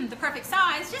 the perfect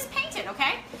size, just paint it,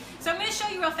 okay? So I'm going to show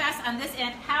you real fast on this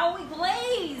end how we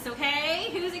glaze, okay?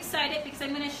 Who's excited? Because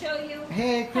I'm going to show you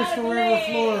Hey, Crystal River,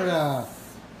 Florida.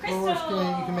 Crystal.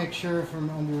 You can make sure from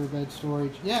under bed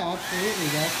storage. Yeah, absolutely,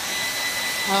 guys.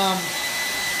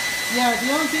 Yeah,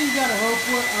 the only thing you got to hope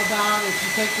about if you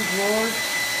take the drawers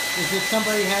is if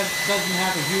somebody doesn't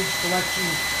have a huge collection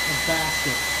of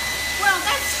baskets. Well,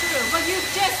 that's true, but you've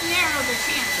just narrowed the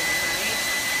chances, right?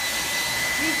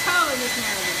 You totally just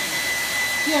narrowed the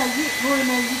chances. Yeah, you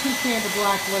can can the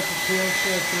black, let the teal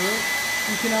show through.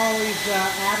 You can always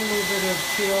add a little bit of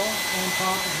teal on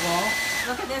top as well.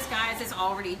 Look at this, guys. It's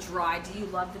already dry. Do you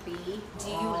love the bee? Do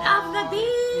you love the bee?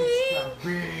 It's the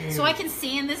bee. So I can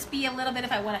sand this bee a little bit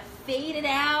if I want to fade it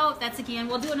out. That's, again,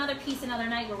 we'll do another piece another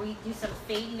night where we do some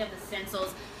fading of the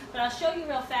stencils. But I'll show you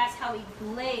real fast how we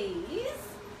glaze.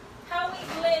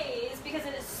 Because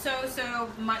it is so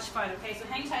much fun. Okay, so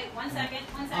hang tight. One second.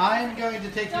 I'm going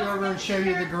to take you over and show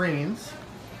you the greens.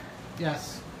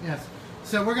 Yes.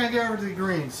 So we're going to go over to the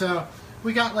greens. So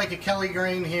we got like a Kelly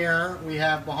green here. We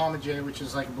have Bahama J, which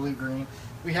is like a blue green.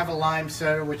 We have a lime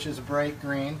soda, which is a bright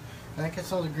green. I think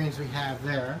that's all the greens we have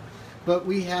there. But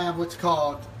we have what's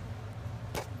called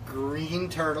green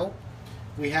turtle.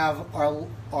 We have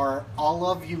our I'll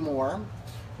Love You More.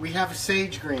 We have a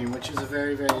sage green, which is a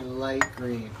very light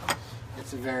green.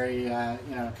 It's a very,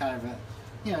 kind of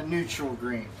a, neutral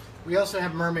green. We also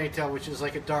have mermaid tail, which is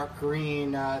like a dark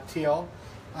green teal.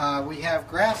 We have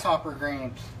grasshopper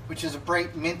green, which is a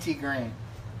bright minty green.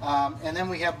 And then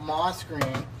we have moss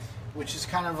green, which is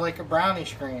kind of like a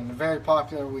brownish green. Very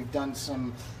popular. We've done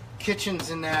some kitchens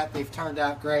in that. They've turned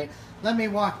out great. Let me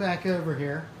walk back over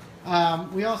here.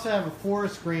 We also have a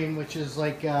forest green, which is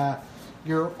like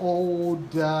your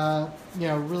old,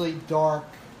 really dark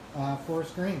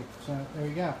forest green. So there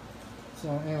you go. So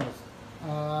anyways.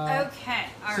 Okay.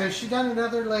 All so right. she done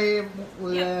another layer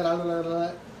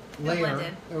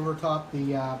Blended. over top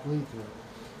the bleed through.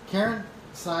 Karen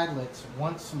Seidlitz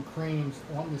wants some creams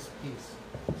on this piece.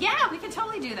 Yeah, we can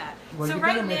totally do that. Well, so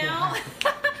right now,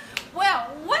 well,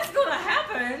 what's going to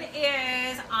happen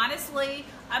is, honestly,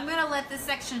 I'm going to let this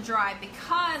section dry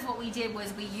because what we did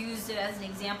was we used it as an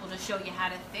example to show you how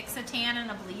to fix a tan and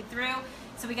a bleed through.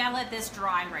 So we got to let this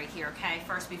dry right here, okay,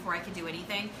 first before I can do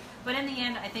anything. But in the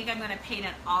end, I think I'm going to paint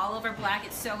it all over black.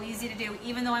 It's so easy to do,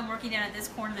 even though I'm working down at this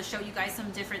corner to show you guys some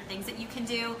different things that you can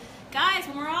do. Guys,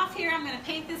 when we're off here, I'm going to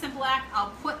paint this in black.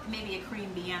 I'll put maybe a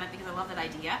cream bee on it because I love that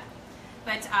idea.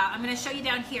 But I'm going to show you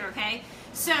down here, okay?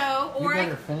 So, or you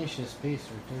better finish this piece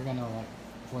or you're going to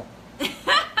flip.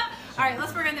 All right,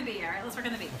 let's work on the bee.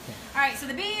 Okay. All right, so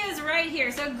the bee is right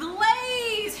here. So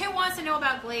glaze. Who wants to know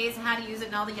about glaze and how to use it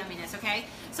and all the yumminess, okay?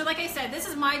 So like I said, this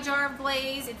is my jar of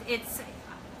glaze.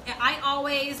 I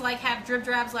always have drip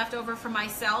drabs left over for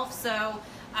myself, so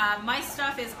my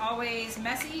stuff is always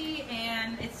messy,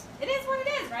 and it is what it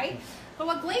is, right? But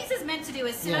what glaze is meant to do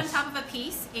is sit on top of a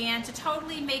piece and to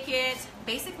totally make it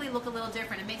basically look a little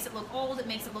different. It makes it look old, it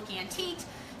makes it look antiqued.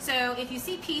 So if you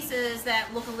see pieces that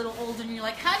look a little old and you're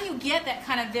like, how do you get that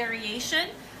kind of variation?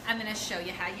 I'm going to show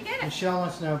you how you get it. Michelle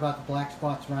wants to know about the black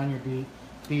spots around your bee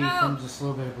from just a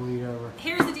little bit of bleed over.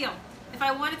 Here's the deal. If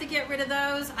I wanted to get rid of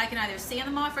those, I can either sand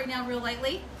them off right now real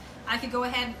lightly. I could go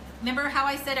ahead, remember how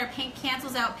I said our paint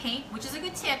cancels out paint, which is a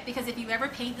good tip because if you ever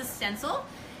paint the stencil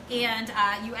and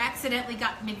you accidentally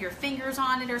got maybe your fingers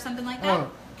on it or something like that.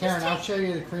 Oh, Karen, I'll show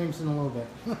you the creams in a little bit.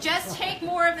 Just take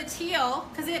more of the teal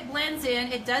because it blends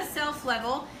in, it does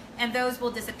self-level, and those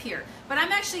will disappear. But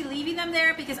I'm actually leaving them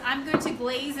there because I'm going to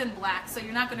glaze in black, so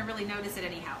you're not going to really notice it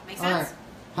anyhow. Make sense? All right.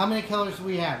 How many colors do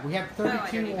we have? We have I don't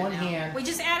 32 even on know. hand. We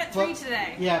just added 3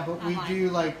 today. Yeah, but we online. do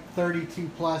like 32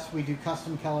 plus. We do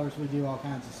custom colors. We do all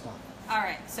kinds of stuff. All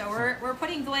right, so we're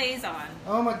putting glaze on.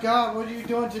 Oh my God, what are you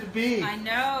doing to the bee? I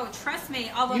know, trust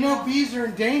me. Although You know bees are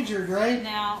endangered, right?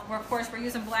 now, of course, we're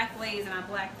using black glaze on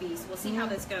black bees. We'll see how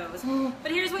this goes.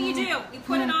 But here's what you do. You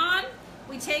put it on.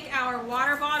 We take our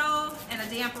water bottle and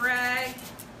a damp rag,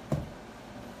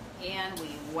 and we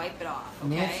wipe it off,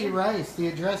 okay? Nancy Rice, the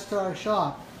address to our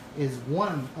shop is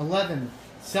 111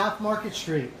 South Market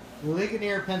Street,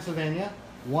 Ligonier, Pennsylvania,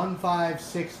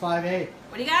 15658.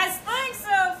 What do you guys think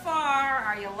so far?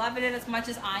 Are you loving it as much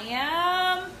as I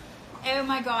am? Oh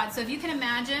my God. So if you can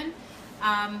imagine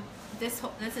this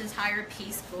entire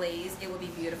piece glazed, it will be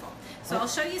beautiful. So I'll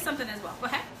show you something as well. Go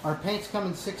ahead. Our paints come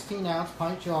in 16-ounce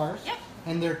pint jars. Yep.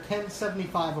 And they're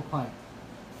 $10.75 a pint.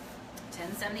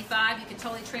 $10.75. You can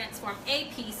totally transform a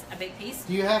big piece.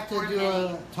 Do you have to or do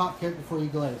many. a top coat before you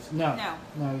glaze? No. No.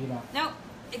 No, you don't. No.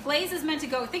 Glaze is meant to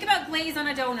go. Think about glaze on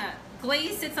a donut.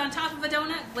 Glaze sits on top of a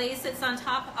donut. Glaze sits on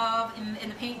top of, in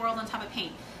the paint world, on top of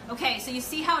paint. Okay, so you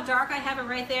see how dark I have it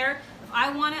right there? If I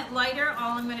want it lighter,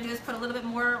 all I'm going to do is put a little bit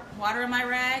more water in my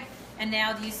rag. And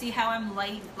now, do you see how I'm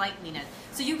lightening it?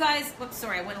 So you guys, whoops,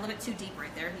 sorry, I went a little bit too deep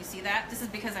right there. You see that? This is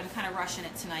because I'm kind of rushing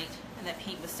it tonight, and that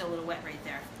paint was still a little wet right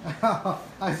there. I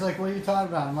was like, what are you talking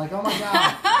about? I'm like, oh my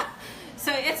God.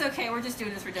 So it's okay. We're just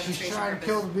doing this for demonstration She's trying purpose.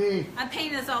 to kill the bee. I'm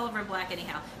painting this all over black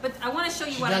anyhow. But I want to show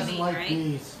you She what I doesn't mean, like right?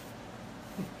 bees.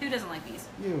 Who doesn't like bees?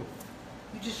 You.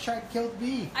 You just tried to kill the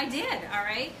bee. I did, all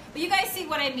right? But you guys see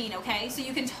what I mean, okay? So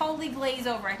you can totally glaze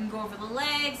over. I can go over the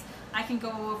legs. I can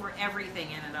go over everything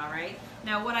in it, all right?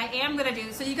 Now, what I am going to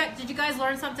do, so did you guys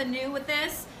learn something new with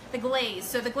this? The glaze.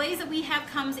 So the glaze that we have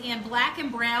comes in black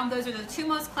and brown. Those are the two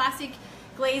most classic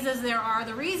glazes there are.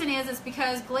 The reason is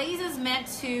because glaze is meant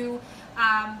to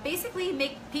basically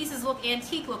make pieces look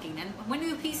antique looking. And when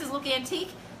do pieces look antique?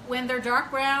 When they're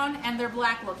dark brown and they're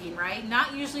black looking, right?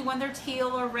 Not usually when they're teal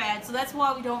or red. So that's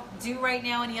why we don't do right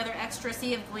now any other extra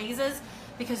sea of glazes,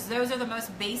 because those are the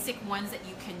most basic ones that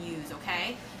you can use,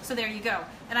 okay? So there you go.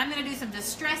 And I'm going to do some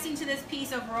distressing to this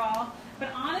piece overall.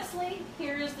 But honestly,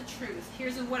 here's the truth.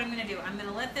 Here's what I'm going to do. I'm going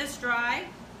to let this dry.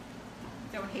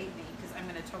 Don't hate me, because I'm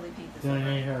going to totally paint this Don't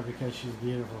over. hate her because she's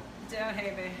beautiful. Don't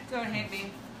hate me. Don't hate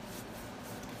me.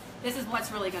 This is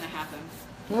what's really going to happen.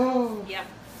 Oh. Yep.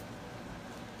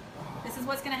 This is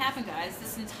what's going to happen, guys.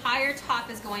 This entire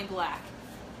top is going black.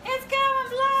 It's going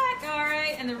black, all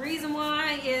right? And the reason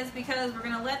why is because we're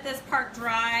going to let this part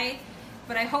dry.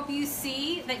 But I hope you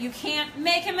see that you can't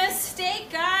make a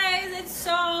mistake, guys. It's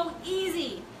so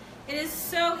easy. It is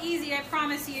so easy, I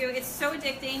promise you. It's so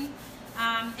addicting.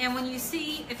 And when you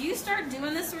see, if you start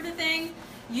doing this sort of thing,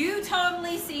 you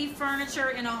totally see furniture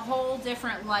in a whole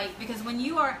different light. Because when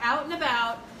you are out and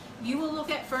about, you will look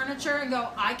at furniture and go,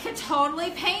 I could totally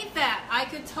paint that. I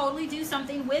could totally do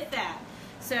something with that.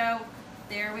 So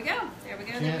there we go. There we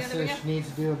go. There we Janice go. There we says go. she needs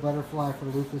to do a butterfly for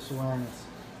lupus awareness.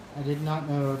 I did not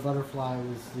know a butterfly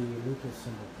was the lupus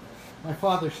symbol. My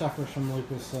father suffers from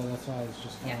lupus, so that's why I was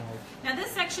just kind of like... Now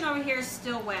this section over here is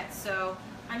still wet, so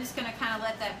I'm just going to kind of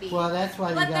let that be. Well, that's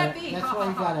why Let you that got be. that's why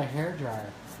you got a hairdryer.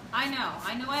 I know.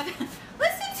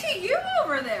 Listen to you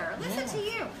over there. Listen to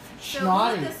you. So Schnotty.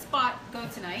 where did this spot go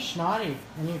tonight? Schnotty.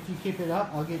 And if you keep it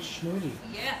up, I'll get schnooty.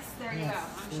 Yes, there you Yes, go.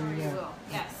 I'm there sure you you go. will.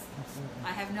 Yes. Absolutely.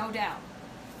 I have no doubt.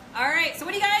 All right, so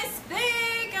what do you guys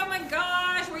think? Oh my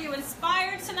gosh, were you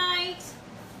inspired tonight?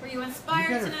 Were you You inspired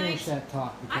better tonight? finish that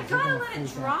talk. I because you're gotta gonna let it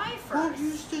freeze dry out. first. Well,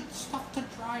 use the stuff to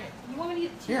dry it. You want me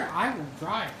to? Here, I will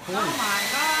dry it for Oh you. my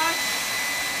gosh.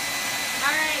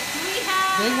 All right, do we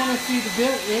have? They want to see the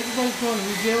bit. Everybody's going to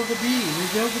reveal the bee.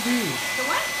 Reveal the bee. The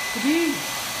what? The bee.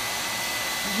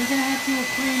 You're going to have to do a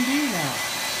clean bee now.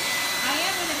 I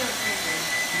am gonna do a crazy.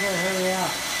 You better hurry up.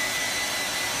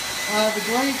 The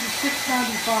glaze is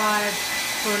 $6.95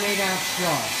 for an 8-ounce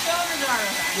jar. Show the jar.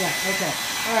 Yeah, okay.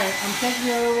 All right, I'm taking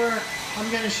you over. I'm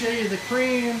going to show you the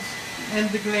creams and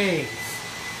the glaze.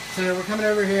 So we're coming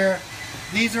over here.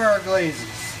 These are our glazes.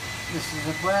 This is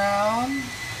a brown.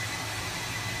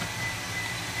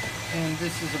 And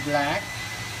this is a black.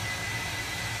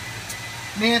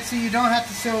 Nancy, you don't have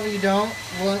to silver, you don't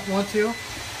want to.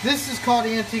 This is called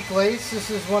Antique Lace. This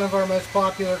is one of our most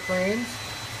popular creams.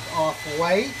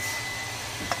 Off-white.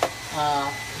 We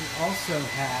also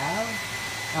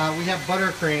have, we have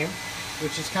buttercream,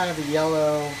 which is kind of a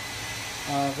yellow,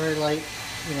 very light,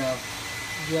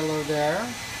 yellow there.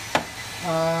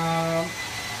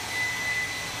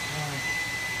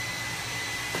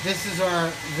 This is our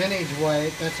vintage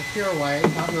white. That's a pure white,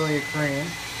 not really a cream.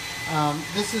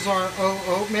 This is our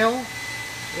oatmeal.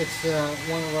 It's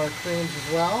one of our creams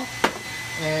as well.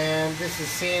 And this is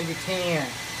sandy tan.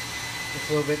 It's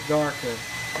a little bit darker.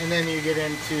 And then you get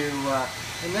into,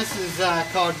 and this is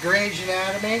called Greige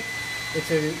Anatomy. It's,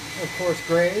 of course,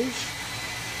 greige.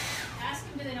 Ask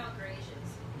them, do they know what greige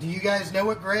is? Do you guys know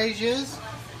what greige is?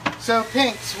 So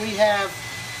pinks, we have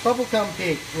Bubblegum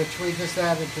Pink, which we just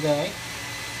added today.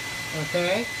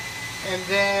 Okay? And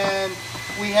then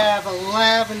we have a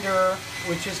lavender,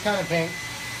 which is kind of pink.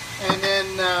 And then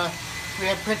we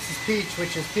have Princess Peach,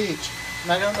 which is peach.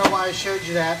 And I don't know why I showed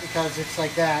you that, because it's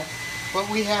like that. But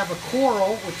we have a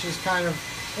coral, which is kind of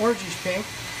orangish pink.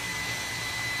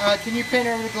 Can you paint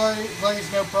over the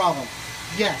glaze? No problem.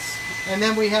 Yes. And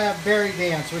then we have Berry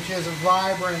Dance, which is a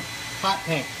vibrant hot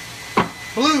pink.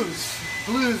 Blues.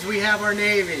 Blues, we have our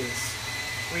navies.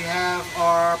 We have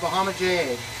our Bahama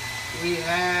Jade. We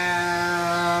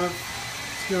have,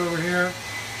 let's go over here.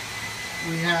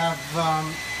 We have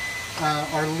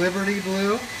our Liberty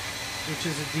Blue, which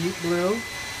is a deep blue.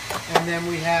 And then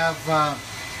we have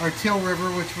our Teal River,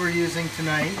 which we're using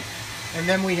tonight. And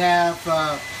then we have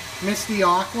Misty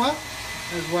Aqua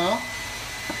as well.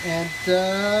 And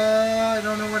I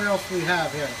don't know what else we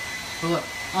have here. But look,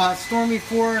 Stormy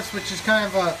Forest, which is kind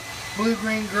of a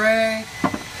blue-green-gray.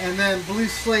 And then Blue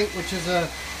Slate, which is a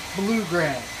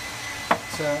blue-gray.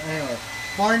 So anyway,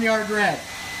 Barnyard Red.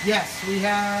 Yes, we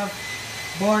have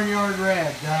Barnyard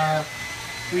Red.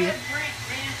 We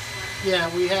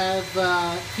have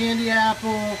Candy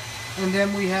Apple, and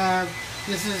then we have,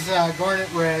 this is Garnet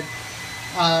Red.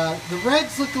 The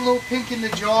reds look a little pink in the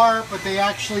jar, but they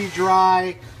actually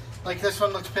dry. Like this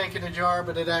one looks pink in the jar,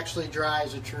 but it actually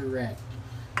dries a true red.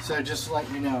 So just to let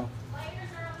you know.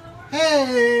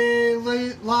 Hey,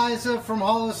 Liza from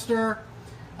Hollister.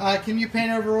 Can you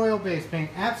paint over oil-based paint?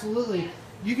 Absolutely.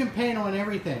 You can paint on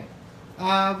everything.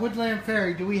 Woodland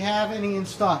Fairy, do we have any in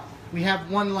stock? We have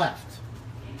one left.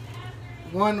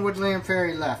 One Woodland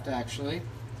Fairy left, actually.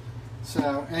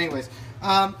 So, anyways.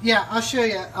 Yeah, I'll show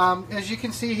you. As you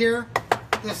can see here,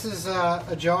 this is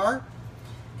a jar.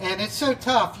 And it's so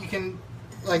tough, you can,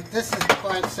 like, this is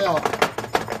by itself.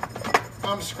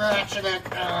 I'm scratching it.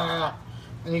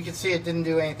 And you can see it didn't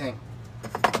do anything.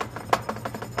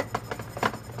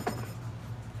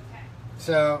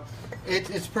 So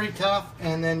it's pretty tough,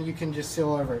 and then you can just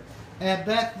seal over it. And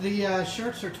Beth, the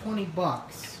shirts are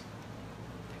 $20.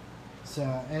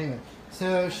 So anyway,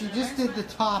 so she just did the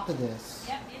top of this.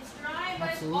 Yep, it's dry, but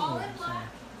Absolutely. it's all in black.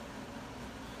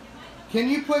 Can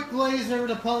you put glaze over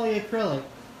the polyacrylic?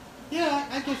 Yeah,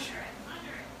 I guess.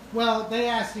 Well, they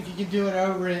asked if you could do it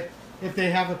over it if they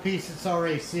have a piece that's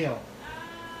already sealed.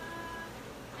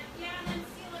 Yeah, then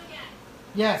seal it again.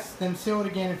 Yes, then seal it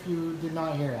again if you did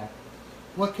not hear that.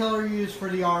 What color you use for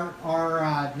the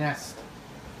our nest?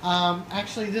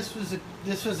 Actually, this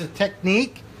was a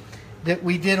technique that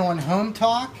we did on Home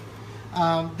Talk.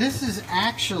 This is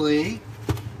actually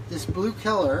this blue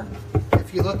color.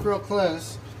 If you look real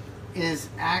close, is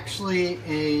actually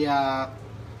a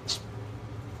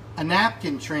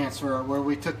napkin transfer where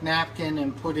we took napkin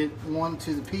and put it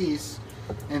onto the piece,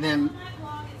 and then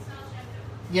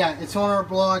yeah, it's on our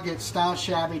blog at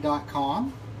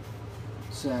styleshabby.com.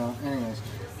 So, anyways,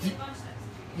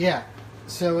 yeah.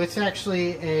 So it's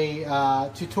actually a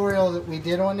tutorial that we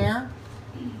did on there.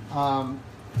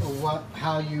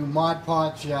 How you Mod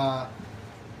Podge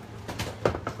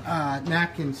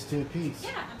napkins to a piece.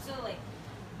 Yeah, absolutely.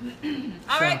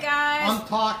 All right, guys. I'm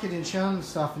talking and showing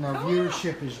stuff, and our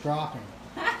viewership is dropping.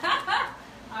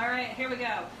 All right, here we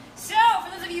go. So, for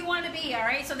those of you who want to be, all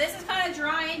right, so this is kind of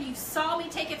drying. You saw me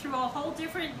take it through a whole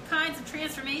different kinds of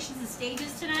transformations and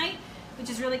stages tonight,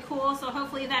 which is really cool. So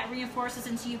hopefully that reinforces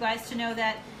into you guys to know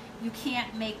that you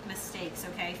can't make mistakes,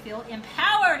 okay? Feel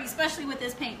empowered, especially with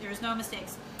this paint. There's no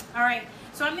mistakes. All right,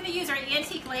 so I'm going to use our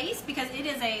antique lace because it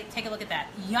is a, take a look at that,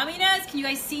 yumminess. Can you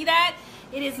guys see that?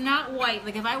 It is not white.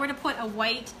 Like if I were to put a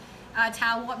white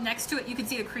towel up next to it, you can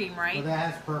see the cream, right? Well,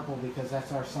 that has purple because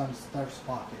that's our son's thirst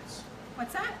pockets.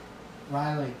 What's that?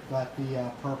 Riley got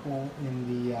the purple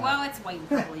in the... Well, it's white and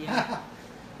purple, yeah.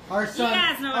 Our son,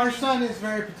 Yeah, son is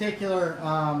very particular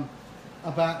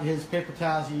about his paper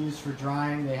towels he uses for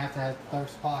drying. They have to have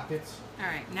thirst pockets. All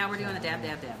right, now we're doing the dab,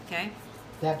 dab, dab, okay?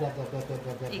 Dab, dab, dab, dab, dab,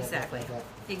 dab, dab, Exactly. dab, dab,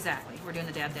 Exactly. We're doing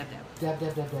the dab, dab, dab. dab,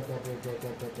 dab, dab, dab, dab, dab, dab,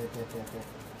 dab, dab, dab, dab, dab.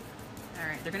 All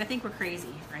right, they're gonna think we're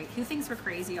crazy, right? Who thinks we're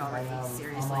crazy already? I'm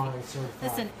Seriously. already certified.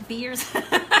 Listen, be yourself.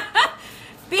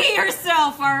 Be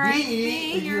yourself, all right?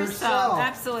 Be yourself.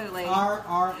 Absolutely. R.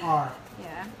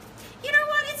 Yeah. You know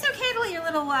what? It's okay to let your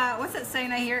little, what's that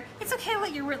saying I hear? It's okay to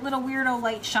let your little weirdo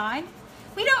light shine.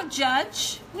 We don't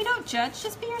judge. We don't judge.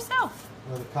 Just be yourself.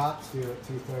 Well, the cops do at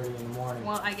 2:30 in the morning.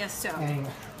 Well, I guess so. Anyway.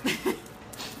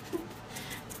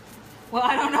 Well,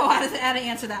 I don't know how to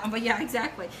answer that one, but yeah,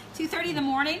 exactly. 2:30 in the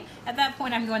morning, at that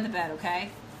point I'm going to bed, okay?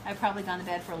 I've probably gone to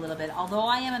bed for a little bit, although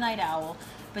I am a night owl,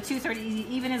 but 2:30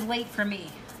 even is late for me,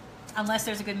 unless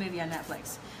there's a good movie on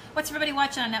Netflix. What's everybody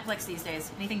watching on Netflix these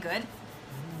days? Anything good?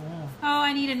 Oh,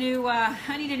 I need a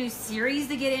new series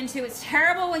to get into. It's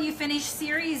terrible when you finish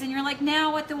series and you're like,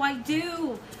 now what do I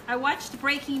do? I watched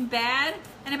Breaking Bad.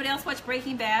 Anybody else watch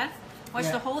Breaking Bad?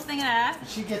 Watched the whole thing of that.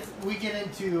 We get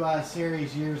into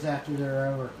series years after they're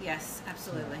over. Yes,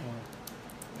 absolutely.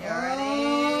 You ready?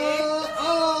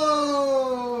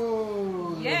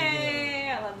 Oh!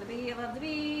 Yay! I love the bee. I love the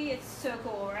bee. It's so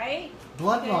cool, right?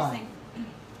 Bloodline.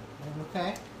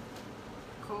 Okay.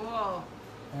 Cool.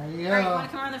 There you go. All right, you want to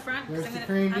come around the front? There's I'm the gonna,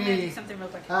 cream I'm bee. going to do something real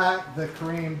quick. The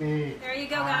cream bee. There you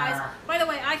go, guys. By the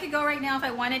way, I could go right now if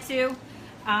I wanted to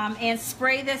and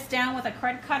spray this down with a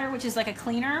crud cutter, which is like a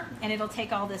cleaner, and it'll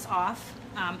take all this off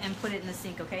and put it in the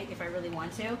sink, okay, if I really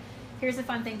want to. Here's a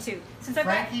fun thing, too. Since I've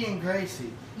Frankie and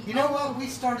Gracie. You know what? We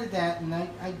started that, and I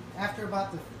after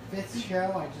about the 5th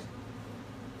show, I just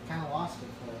kind of lost it.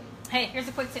 But... Hey, here's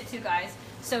a quick tip, too, guys.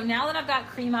 So now that I've got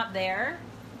cream up there,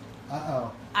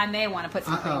 I may want to put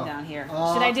some cream down here.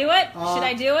 Should I do it? Should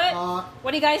I do it?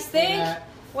 What do you guys think? Yeah.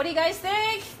 What do you guys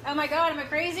think? Oh my God, am I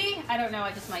crazy? I don't know.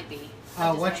 I just might be.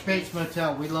 Watch Bates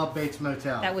Motel. We love Bates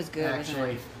Motel. That was good,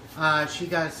 actually. She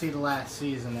got to see the last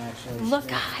season, actually. Look,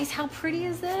 guys, how pretty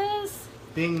is this?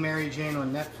 Being Mary Jane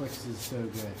on Netflix is so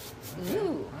good. Okay.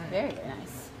 Ooh, very, very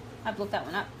nice. I've looked that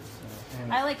one up.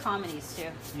 I like comedies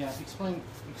too. Yeah, explain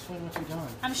what you're doing.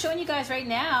 I'm showing you guys right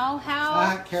now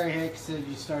how. Carrie Hicks said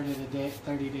you started a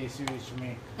 30-day series for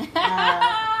me.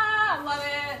 Love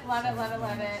it, love it, love it,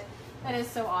 love it. That is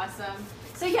so awesome.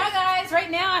 So yeah, guys, right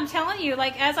now I'm telling you,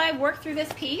 like as I work through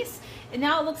this piece, and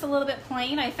now it looks a little bit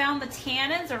plain. I found the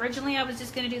tannins. Originally, I was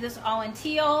just going to do this all in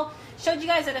teal. Showed you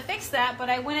guys how to fix that, but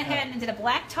I went ahead and did a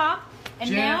black top, and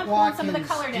Janet now I'm pulling Watkins, some of the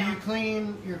color down. Do you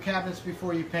clean your cabinets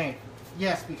before you paint?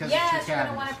 Yes, because it's your yes, you're cabinets.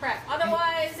 going to want to prep.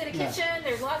 Otherwise, in a kitchen,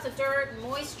 there's lots of dirt and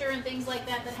moisture and things like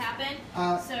that happen.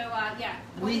 Yeah.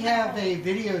 We have a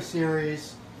video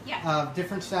series of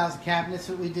different styles of cabinets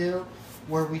that we do,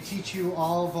 where we teach you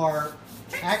all of our.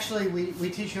 Actually, we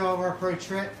teach you all of our pro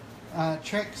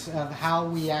tricks of how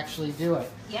we actually do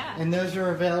it. Yeah. And those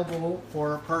are available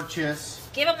for purchase.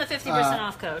 Give them the 50%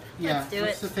 off code. Yeah, Let's do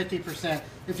it's the 50%.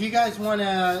 If you guys want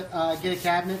to get a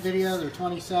cabinet video, they're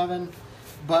 $27.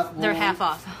 But they're half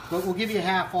off. But we'll give you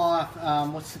half off.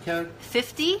 What's the code?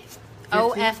 50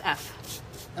 OFF.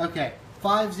 Okay,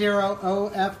 50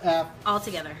 OFF. All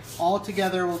together. All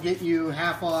together will get you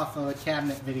half off of a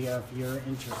cabinet video if you're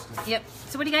interested. Yep.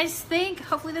 So what do you guys think?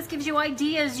 Hopefully this gives you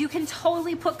ideas. You can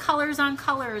totally put colors on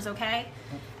colors, okay?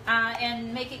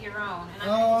 And make it your own. And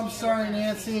I'm sorry,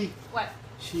 Nancy. What?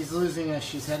 She's losing us.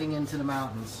 She's heading into the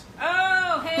mountains.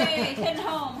 Oh, hey, heading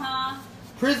home, huh?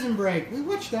 Prison Break. We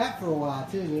watched that for a while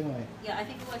too, didn't we? Yeah, I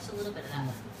think we watched a little bit of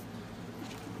that.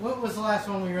 What was the last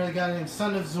one we really got in?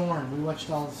 Son of Zorn. We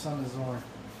watched all the Son of Zorn.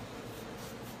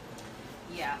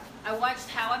 Yeah. I watched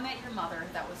How I Met Your Mother.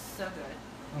 That was so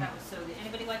good. That was so good.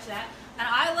 Anybody watch that? And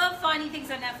I love finding things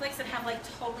on Netflix that have like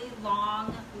totally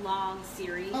long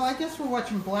series. Oh, I guess we're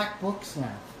watching Black Books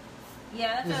now.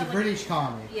 Yeah, that's a British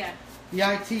comedy. Yeah. The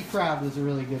IT Crowd was a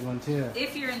really good one too.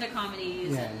 If you're into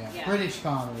comedies. Yeah. British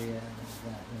comedy. Yeah.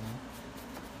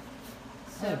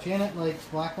 So Janet likes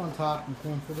black on top and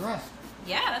cream for the rest.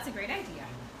 Yeah, that's a great idea.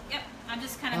 Yep, I'm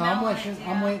just kind of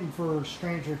I'm waiting for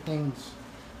Stranger Things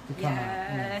to come out.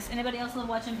 Yes. Anybody else love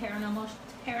watching paranormal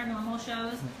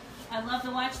shows? I love to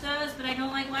watch those, but I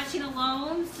don't like watching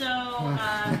alone. So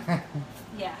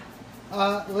yeah.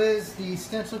 Liz, the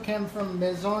stencil came from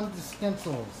Maison de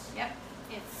Stencils. Yep,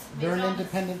 They're an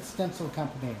independent stencil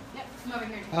company. Yep, come over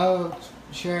here. Oh,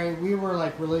 Sherry, we were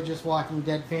like religious Walking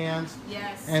Dead fans.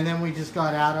 Yes. And then we just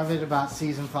got out of it about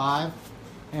season 5,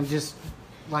 and just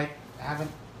like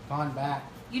haven't gone back.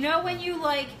 You know when you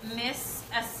like miss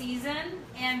a season,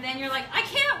 and then you're like, I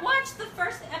can't watch the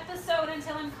first episode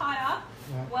until I'm caught up.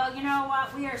 Yeah. Well, you know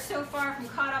what? We are so far from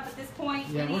caught up at this point.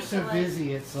 Yeah, we're so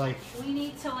busy. It's like we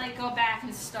need to like go back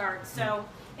and start. So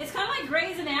it's kind of like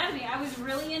Grey's Anatomy. I was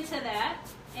really into that,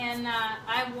 and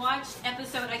I watched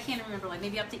episode. I can't remember, like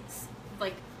maybe up to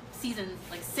like season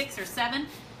like 6 or 7, and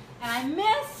I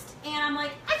missed. And I'm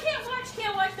like, I can't watch.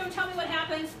 Don't tell me what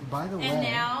happens. By the way, and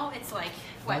now it's like,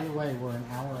 what? By the way, we're an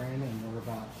hour in, and we're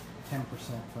about 10%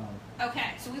 from.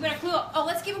 Okay, so we better clue up. Oh,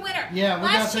 let's give a winner. Yeah, we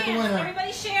Last gotta pick a chance. winner.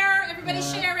 Everybody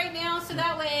share right now, so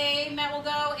that way Matt will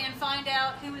go and find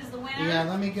out who is the winner. Yeah,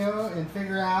 let me go and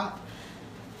figure out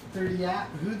who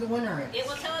the winner is. It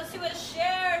will tell us who has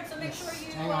shared, so make sure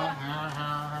you. Hang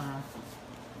on.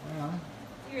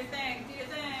 Do your thing. Do your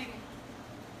thing.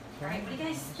 Okay. All right, what do you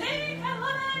guys think? I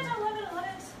love it. I love it. I love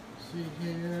it. See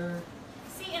here.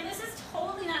 See, and this is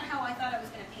totally not how I thought I was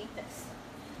going to paint this.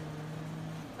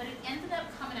 But it ended up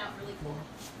coming out really cool.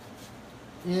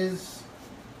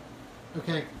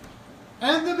 Okay.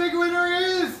 And the big winner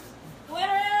is... The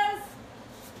winner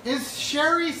is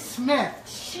Sherry Smith.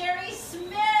 Sherry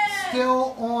Smith.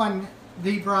 Still on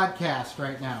the broadcast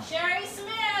right now. Sherry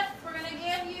Smith, we're going to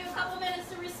give you a couple minutes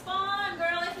to respond.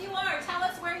 Girl, if you are, tell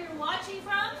us where you're watching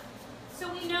from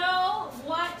so we know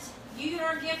what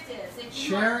your gift is. If you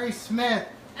Sherry Smith.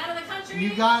 Out of the country.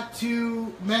 You got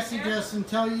to message us and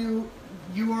tell you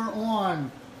are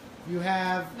on. You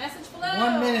have message below.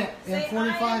 1 minute and Say,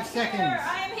 45 seconds.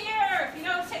 I am here. If you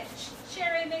know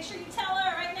Sherry, make sure you tell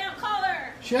her right now. Call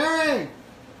her. Sherry.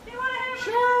 Do you want to have her?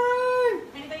 Sherry.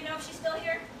 Anybody know if she's still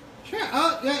here? Sure.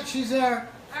 Oh, yeah, she's there.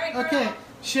 All right, girl. Okay,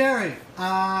 Sherry.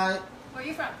 Where are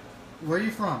you from? Where are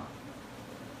you from?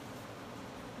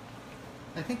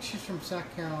 I think she's from South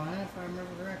Carolina, if I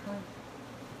remember correctly.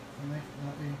 It might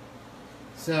not be.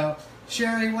 So,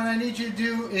 Sherry, what I need you to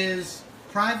do is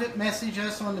private message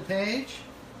us on the page,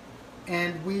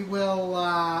 and we will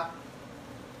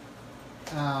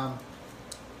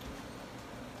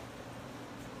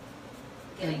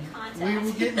Get in contact. We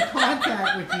will get in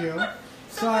contact with you.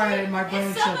 Sorry, my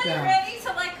brain shut down. Is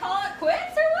somebody ready to call it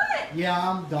quits or what? Yeah,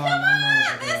 I'm done. Come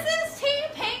I'm on, this is Team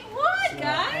Paint Wood,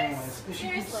 guys. Anyways, as you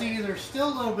can Seriously. see, there's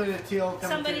still a little bit of teal coming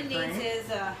Somebody through the needs frame.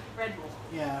 his Red Bull.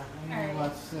 Yeah, I know Alright.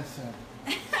 what's this in.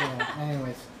 So,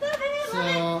 anyways. Love it,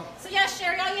 love it. So yeah,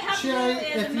 Sherry, all you have Sherry, to do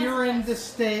is if you're in the message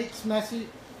States,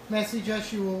 message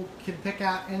us. You can pick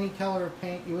out any color of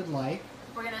paint you would like.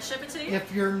 We're going to ship it to you.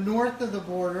 If you're north of the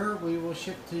border, we will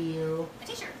ship to you A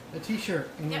t-shirt. a t-shirt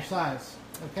in your size.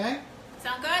 Okay?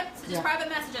 Sound good? So just private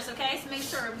message us, okay? So make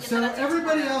sure we get So that up to you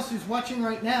everybody tomorrow. else who's watching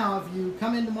right now, if you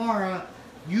come in tomorrow,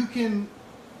 you can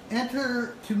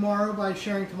enter tomorrow by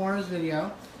sharing tomorrow's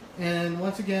video. And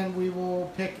once again, we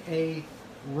will pick a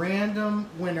random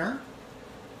winner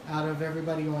out of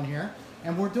everybody on here.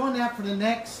 And we're doing that for the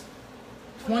next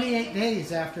 28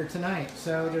 days after tonight.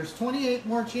 So there's 28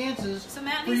 more chances So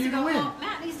Matt for needs you to to go win. home.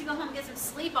 Matt needs to go home and get some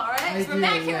sleep, all right? I So we're do,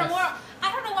 back here yes. tomorrow.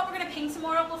 I don't know what we're going to paint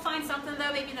tomorrow. We'll find something,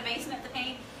 though, maybe in the basement to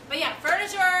paint. But yeah,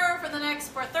 furniture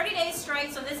for 30 days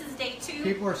straight. So this is day 2.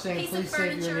 People are saying, Piece of please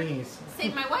save your furniture. knees.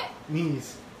 Save my what?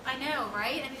 Knees. I know,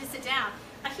 right? I need to sit down.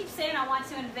 I keep saying I want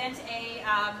to invent a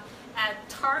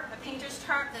tarp, a painter's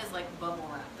tarp that is like bubble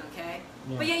wrapped, okay?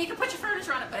 Yeah. But yeah, you can put your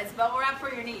furniture on it, but it's bubble wrapped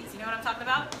for your knees. You know what I'm talking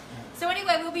about? So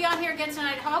anyway, we'll be on here again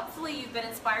tonight. Hopefully you've been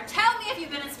inspired. Tell me if you've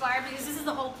been inspired, because this is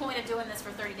the whole point of doing this for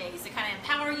 30 days, to kind of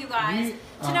empower you guys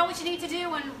to know what you need to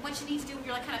do and what you need to do when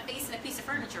you're like kind of facing a piece of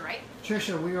furniture, right?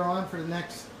 Trisha, we are on for the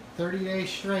next 30 days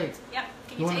straight. Yep.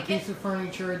 Can you Doing a take piece it? of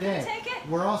furniture a day. Take it.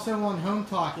 We're also on Home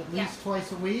Talk at least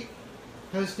twice a week,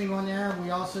 posting on there.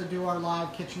 We also do our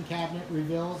live kitchen cabinet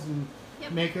reveals and We're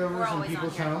makeovers in always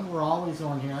people's on here. home. We're always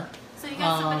on here. So you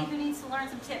got somebody who needs to learn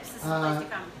some tips. This is the place to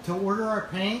come. To order our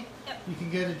paint, Yep. you can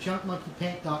go to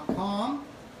junkmonkeypaint.com,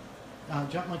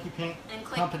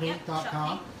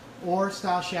 junkmonkeypaintcompany.com, or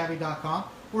styleshabby.com,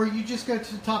 or you just go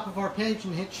to the top of our page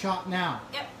and hit shop now.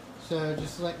 Yep. So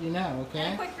just to let you know, okay?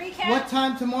 And a quick recap. What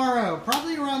time tomorrow?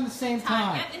 Probably around the same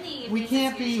time. Yep, in the evenings We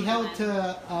can't is be usually held when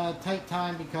to a tight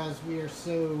time because we are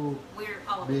so we're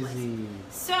all over the place. busy.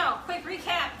 So, quick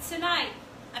recap. Tonight,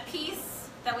 a piece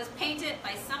that was painted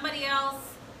by somebody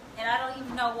else, and I don't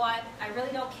even know what. I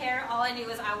really don't care. All I knew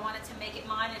is I wanted to make it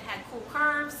mine. It had cool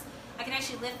curves. I can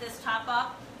actually lift this top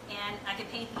up, and I can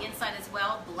paint the inside as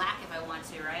well, black if I want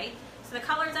to, right? So the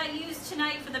colors I used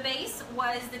tonight for the base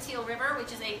was the Teal River,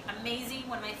 which is amazing,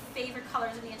 one of my favorite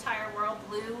colors in the entire world,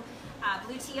 blue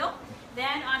teal.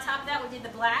 Then on top of that, we did the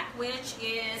black, which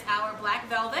is our black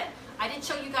velvet. I did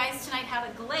show you guys tonight how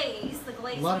to glaze. The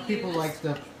glaze A lot of we people used. like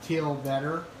the teal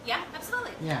better. Yeah,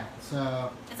 absolutely. Yeah,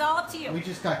 so It's all up to you. we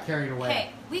just got carried away. Okay,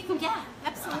 we can, yeah,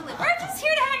 absolutely. We're just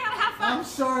here to hang out and have fun. I'm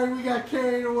sorry, we got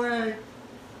carried away.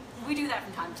 We do that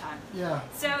from time to time. Yeah.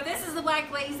 So this is the black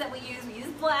glaze that we use. We use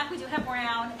black, we do have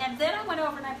brown, and then I went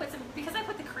over and I put some, because I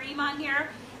put the cream on here,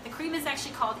 the cream is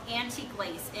actually called Antique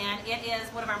Lace, and it is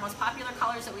one of our most popular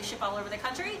colors that we ship all over the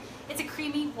country. It's a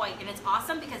creamy white, and it's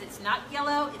awesome because it's not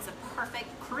yellow, it's a perfect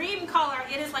cream color.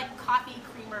 It is like coffee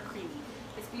creamer creamy.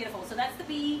 It's beautiful. So that's the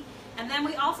B. And then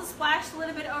we also splashed a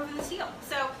little bit over the teal.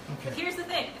 So here's the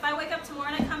thing. If I wake up tomorrow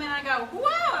and I come in and I go, wow,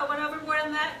 I went over more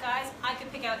than that, guys, I can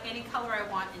pick out any color I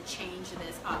want and change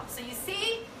this up. So you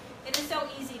see, it is so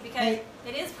easy because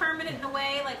it is permanent in a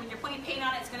way. Like when you're putting paint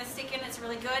on it, it's going to stick in. It's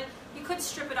really good. You could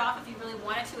strip it off if you really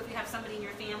wanted to, if you have somebody in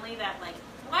your family that like,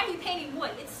 why are you painting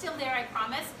wood? It's still there, I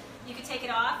promise. you can take it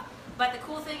off. But the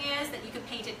cool thing is that you can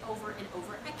paint it over and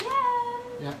over again.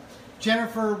 Yep.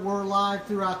 Jennifer, we're live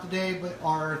throughout the day, but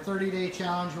our 30-day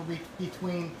challenge will be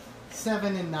between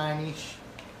 7 and 9-ish.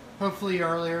 Hopefully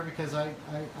earlier, because I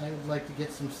like to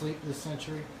get some sleep this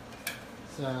century.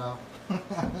 So.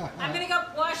 I'm going to go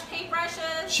wash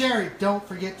paintbrushes. Sherry, don't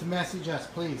forget to message us,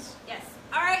 please. Yes.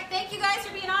 All right. Thank you guys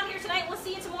for being on here tonight. We'll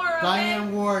see you tomorrow. Okay?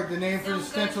 Diane Ward, the name for the Sounds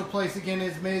stencil good. place again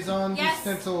is Maison de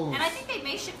Stencils. And I think they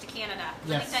may ship to Canada.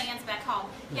 Yes. I think Diane's back home.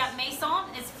 Yes. Yeah,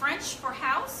 Maison is French for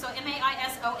house, so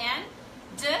M-A-I-S-O-N,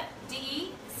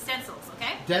 D-E, stencils,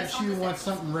 okay? Deb Maison Shoe de wants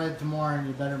Stencils. something red tomorrow, and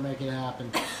you better make it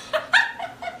happen.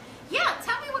 Yeah,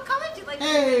 tell me what color do you like.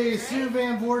 Hey, right? Sue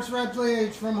Van Vorst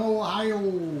Redledge from Ohio.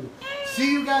 Hey.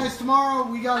 See you guys tomorrow.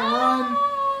 We gotta run.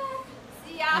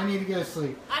 See ya. I need to go to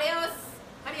sleep. Adios.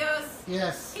 Adios.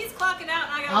 Yes. He's clocking out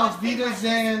and I gotta Auf watch paintbrushes.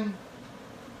 Wiedersehen.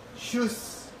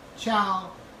 Tschüss.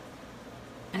 Ciao.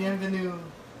 Bienvenue.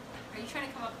 Are you trying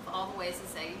to come up with all the ways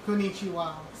to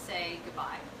Konnichiwa. say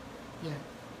goodbye? Yeah.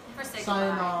 Never say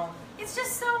Sayonara. goodbye. It's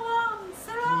just so long.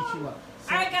 So long. Konnichiwa.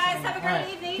 All right, guys. Have a great All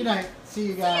right. evening. Good night. See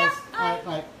you ya. guys. Bye. All right,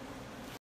 bye.